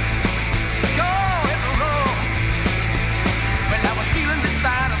 Go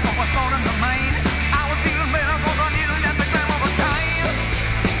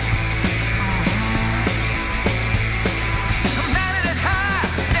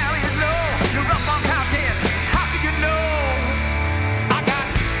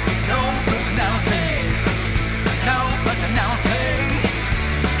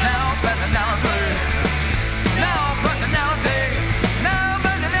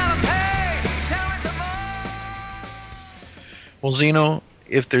Well, Zeno,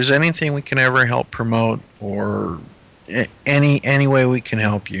 if there's anything we can ever help promote or any way we can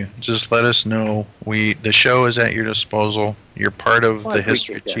help you, just let us know. The show is at your disposal. You're part of Well, I the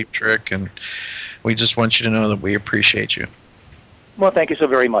history of appreciate that. Cheap Trick, and we just want you to know that we appreciate you. Well, thank you so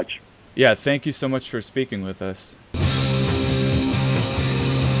very much. Yeah, thank you so much for speaking with us.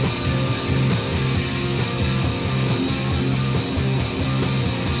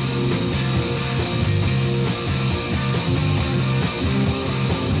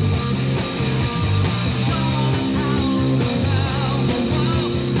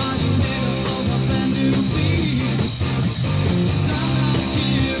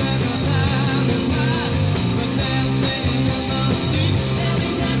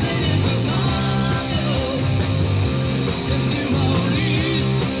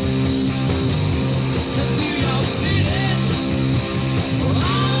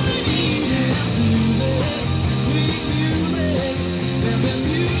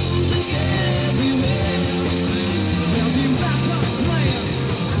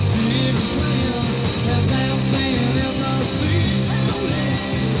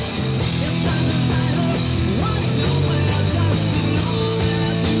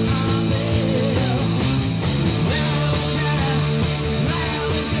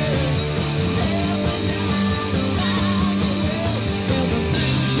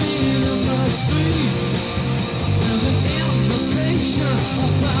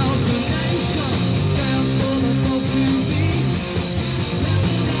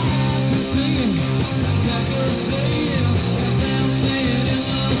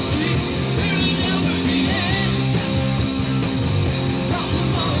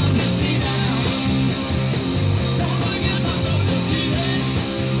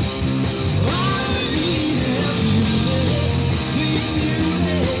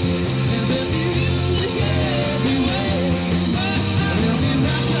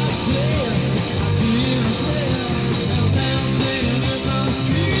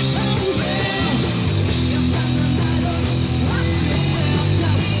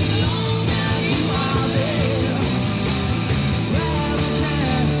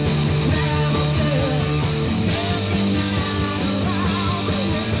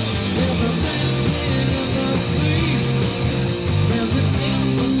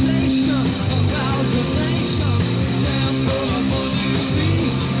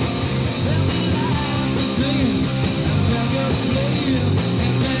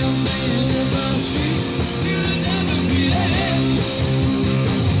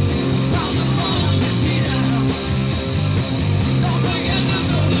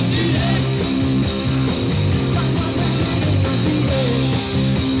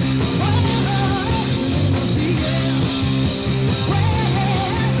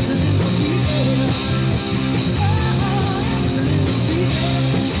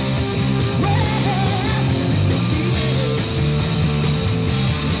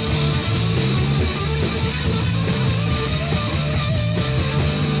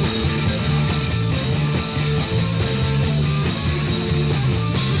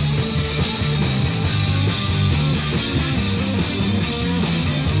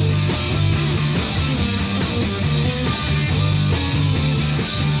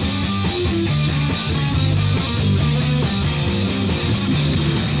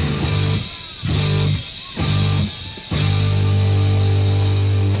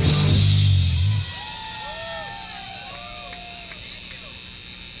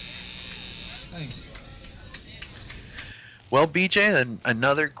 Well, BJ,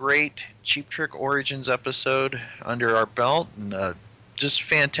 another great Cheap Trick Origins episode under our belt, and just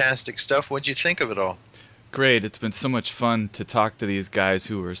fantastic stuff. What'd you think of it all? Great. It's been so much fun to talk to these guys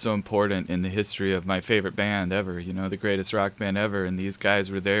who were so important in the history of my favorite band ever, you know, the greatest rock band ever, and these guys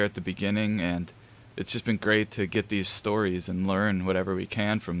were there at the beginning, and it's just been great to get these stories and learn whatever we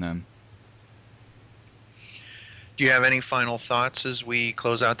can from them. Do you have any final thoughts as we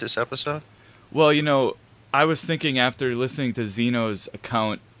close out this episode? Well, you know, I was thinking after listening to Zeno's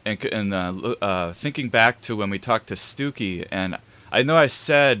account and thinking back to when we talked to Stookie, and I know I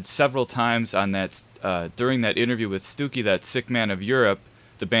said several times on that during that interview with Stookie that Sick Man of Europe,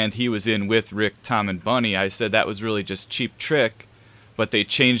 the band he was in with Rick, Tom, and Bunny, I said that was really just Cheap Trick, but they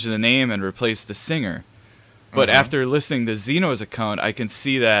changed the name and replaced the singer. But after listening to Zeno's account, I can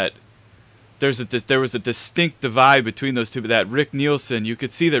see that there was a distinct divide between those two. But that Rick Nielsen, you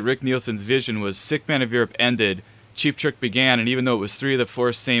could see that Rick Nielsen's vision was Sick Man of Europe ended, Cheap Trick began, and even though it was three of the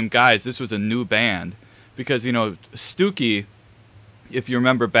four same guys, this was a new band. Because, you know, Stookie, if you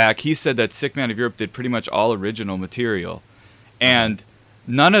remember back, he said that Sick Man of Europe did pretty much all original material. And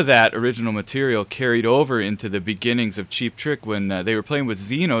none of that original material carried over into the beginnings of Cheap Trick. When they were playing with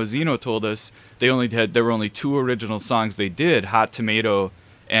XENO, XENO told us there were only 2 original songs they did, Hot Tomato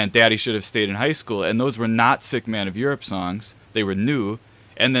and Daddy Should Have Stayed in High School, and those were not Sick Man of Europe songs. They were new.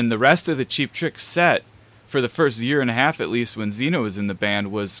 And then the rest of the Cheap Trick set, for the first year and a half at least when XENO was in the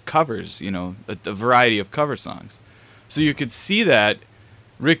band, was covers, a variety of cover songs. So you could see that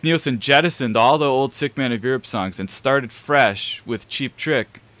Rick Nielsen jettisoned all the old Sick Man of Europe songs and started fresh with Cheap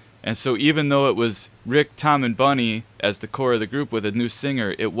Trick. And so even though it was Rick, Tom, and Bunny as the core of the group with a new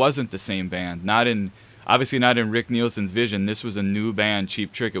singer, it wasn't the same band. Obviously not in Rick Nielsen's vision. This was a new band,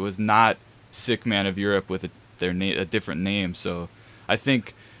 Cheap Trick. It was not Sick Man of Europe with a different name. So I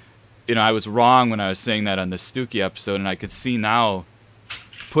think, I was wrong when I was saying that on the Stookie episode, and I could see now,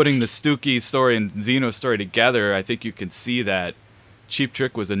 putting the Stookie story and XENO story together, I think you can see that Cheap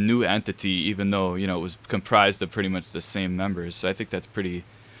Trick was a new entity, even though, it was comprised of pretty much the same members. So I think that's pretty...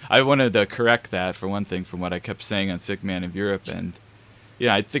 I wanted to correct that, for one thing, from what I kept saying on Sick Man of Europe. And,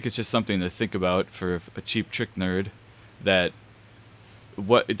 I think it's just something to think about for a Cheap Trick nerd, that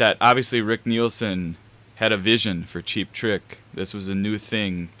obviously Rick Nielsen had a vision for Cheap Trick. This was a new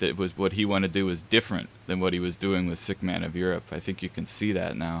thing. That was what he wanted to do was different than what he was doing with Sick Man of Europe. I think you can see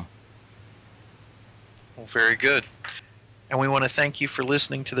that now. Well, very good. And we want to thank you for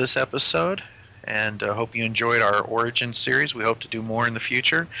listening to this episode, and hope you enjoyed our Origin series. We hope to do more in the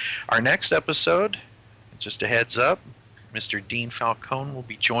future. Our next episode, just a heads up, Mr. Dean Falcone will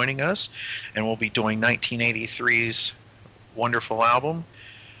be joining us, and we'll be doing 1983's wonderful album,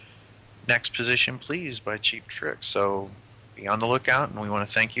 Next Position Please by Cheap Trick. So be on the lookout, and we want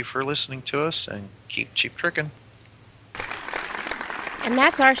to thank you for listening to us, and keep cheap tricking. And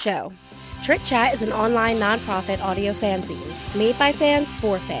that's our show. Trick Chat is an online non-profit audio fanzine made by fans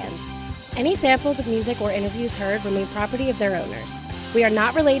for fans. Any samples of music or interviews heard remain property of their owners. We are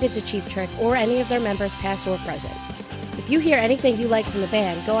not related to Cheap Trick or any of their members past or present. If you hear anything you like from the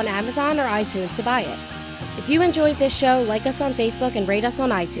band, go on Amazon or iTunes to buy it. If you enjoyed this show, like us on Facebook and rate us on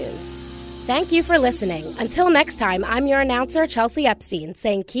iTunes. Thank you for listening. Until next time, I'm your announcer, Chelsea Epstein,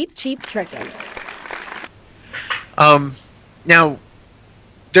 saying keep cheap tricking. Now,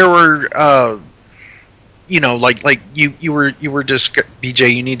 there were, like you were just,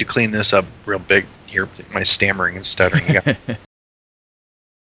 BJ, you need to clean this up real big here. My stammering and stuttering.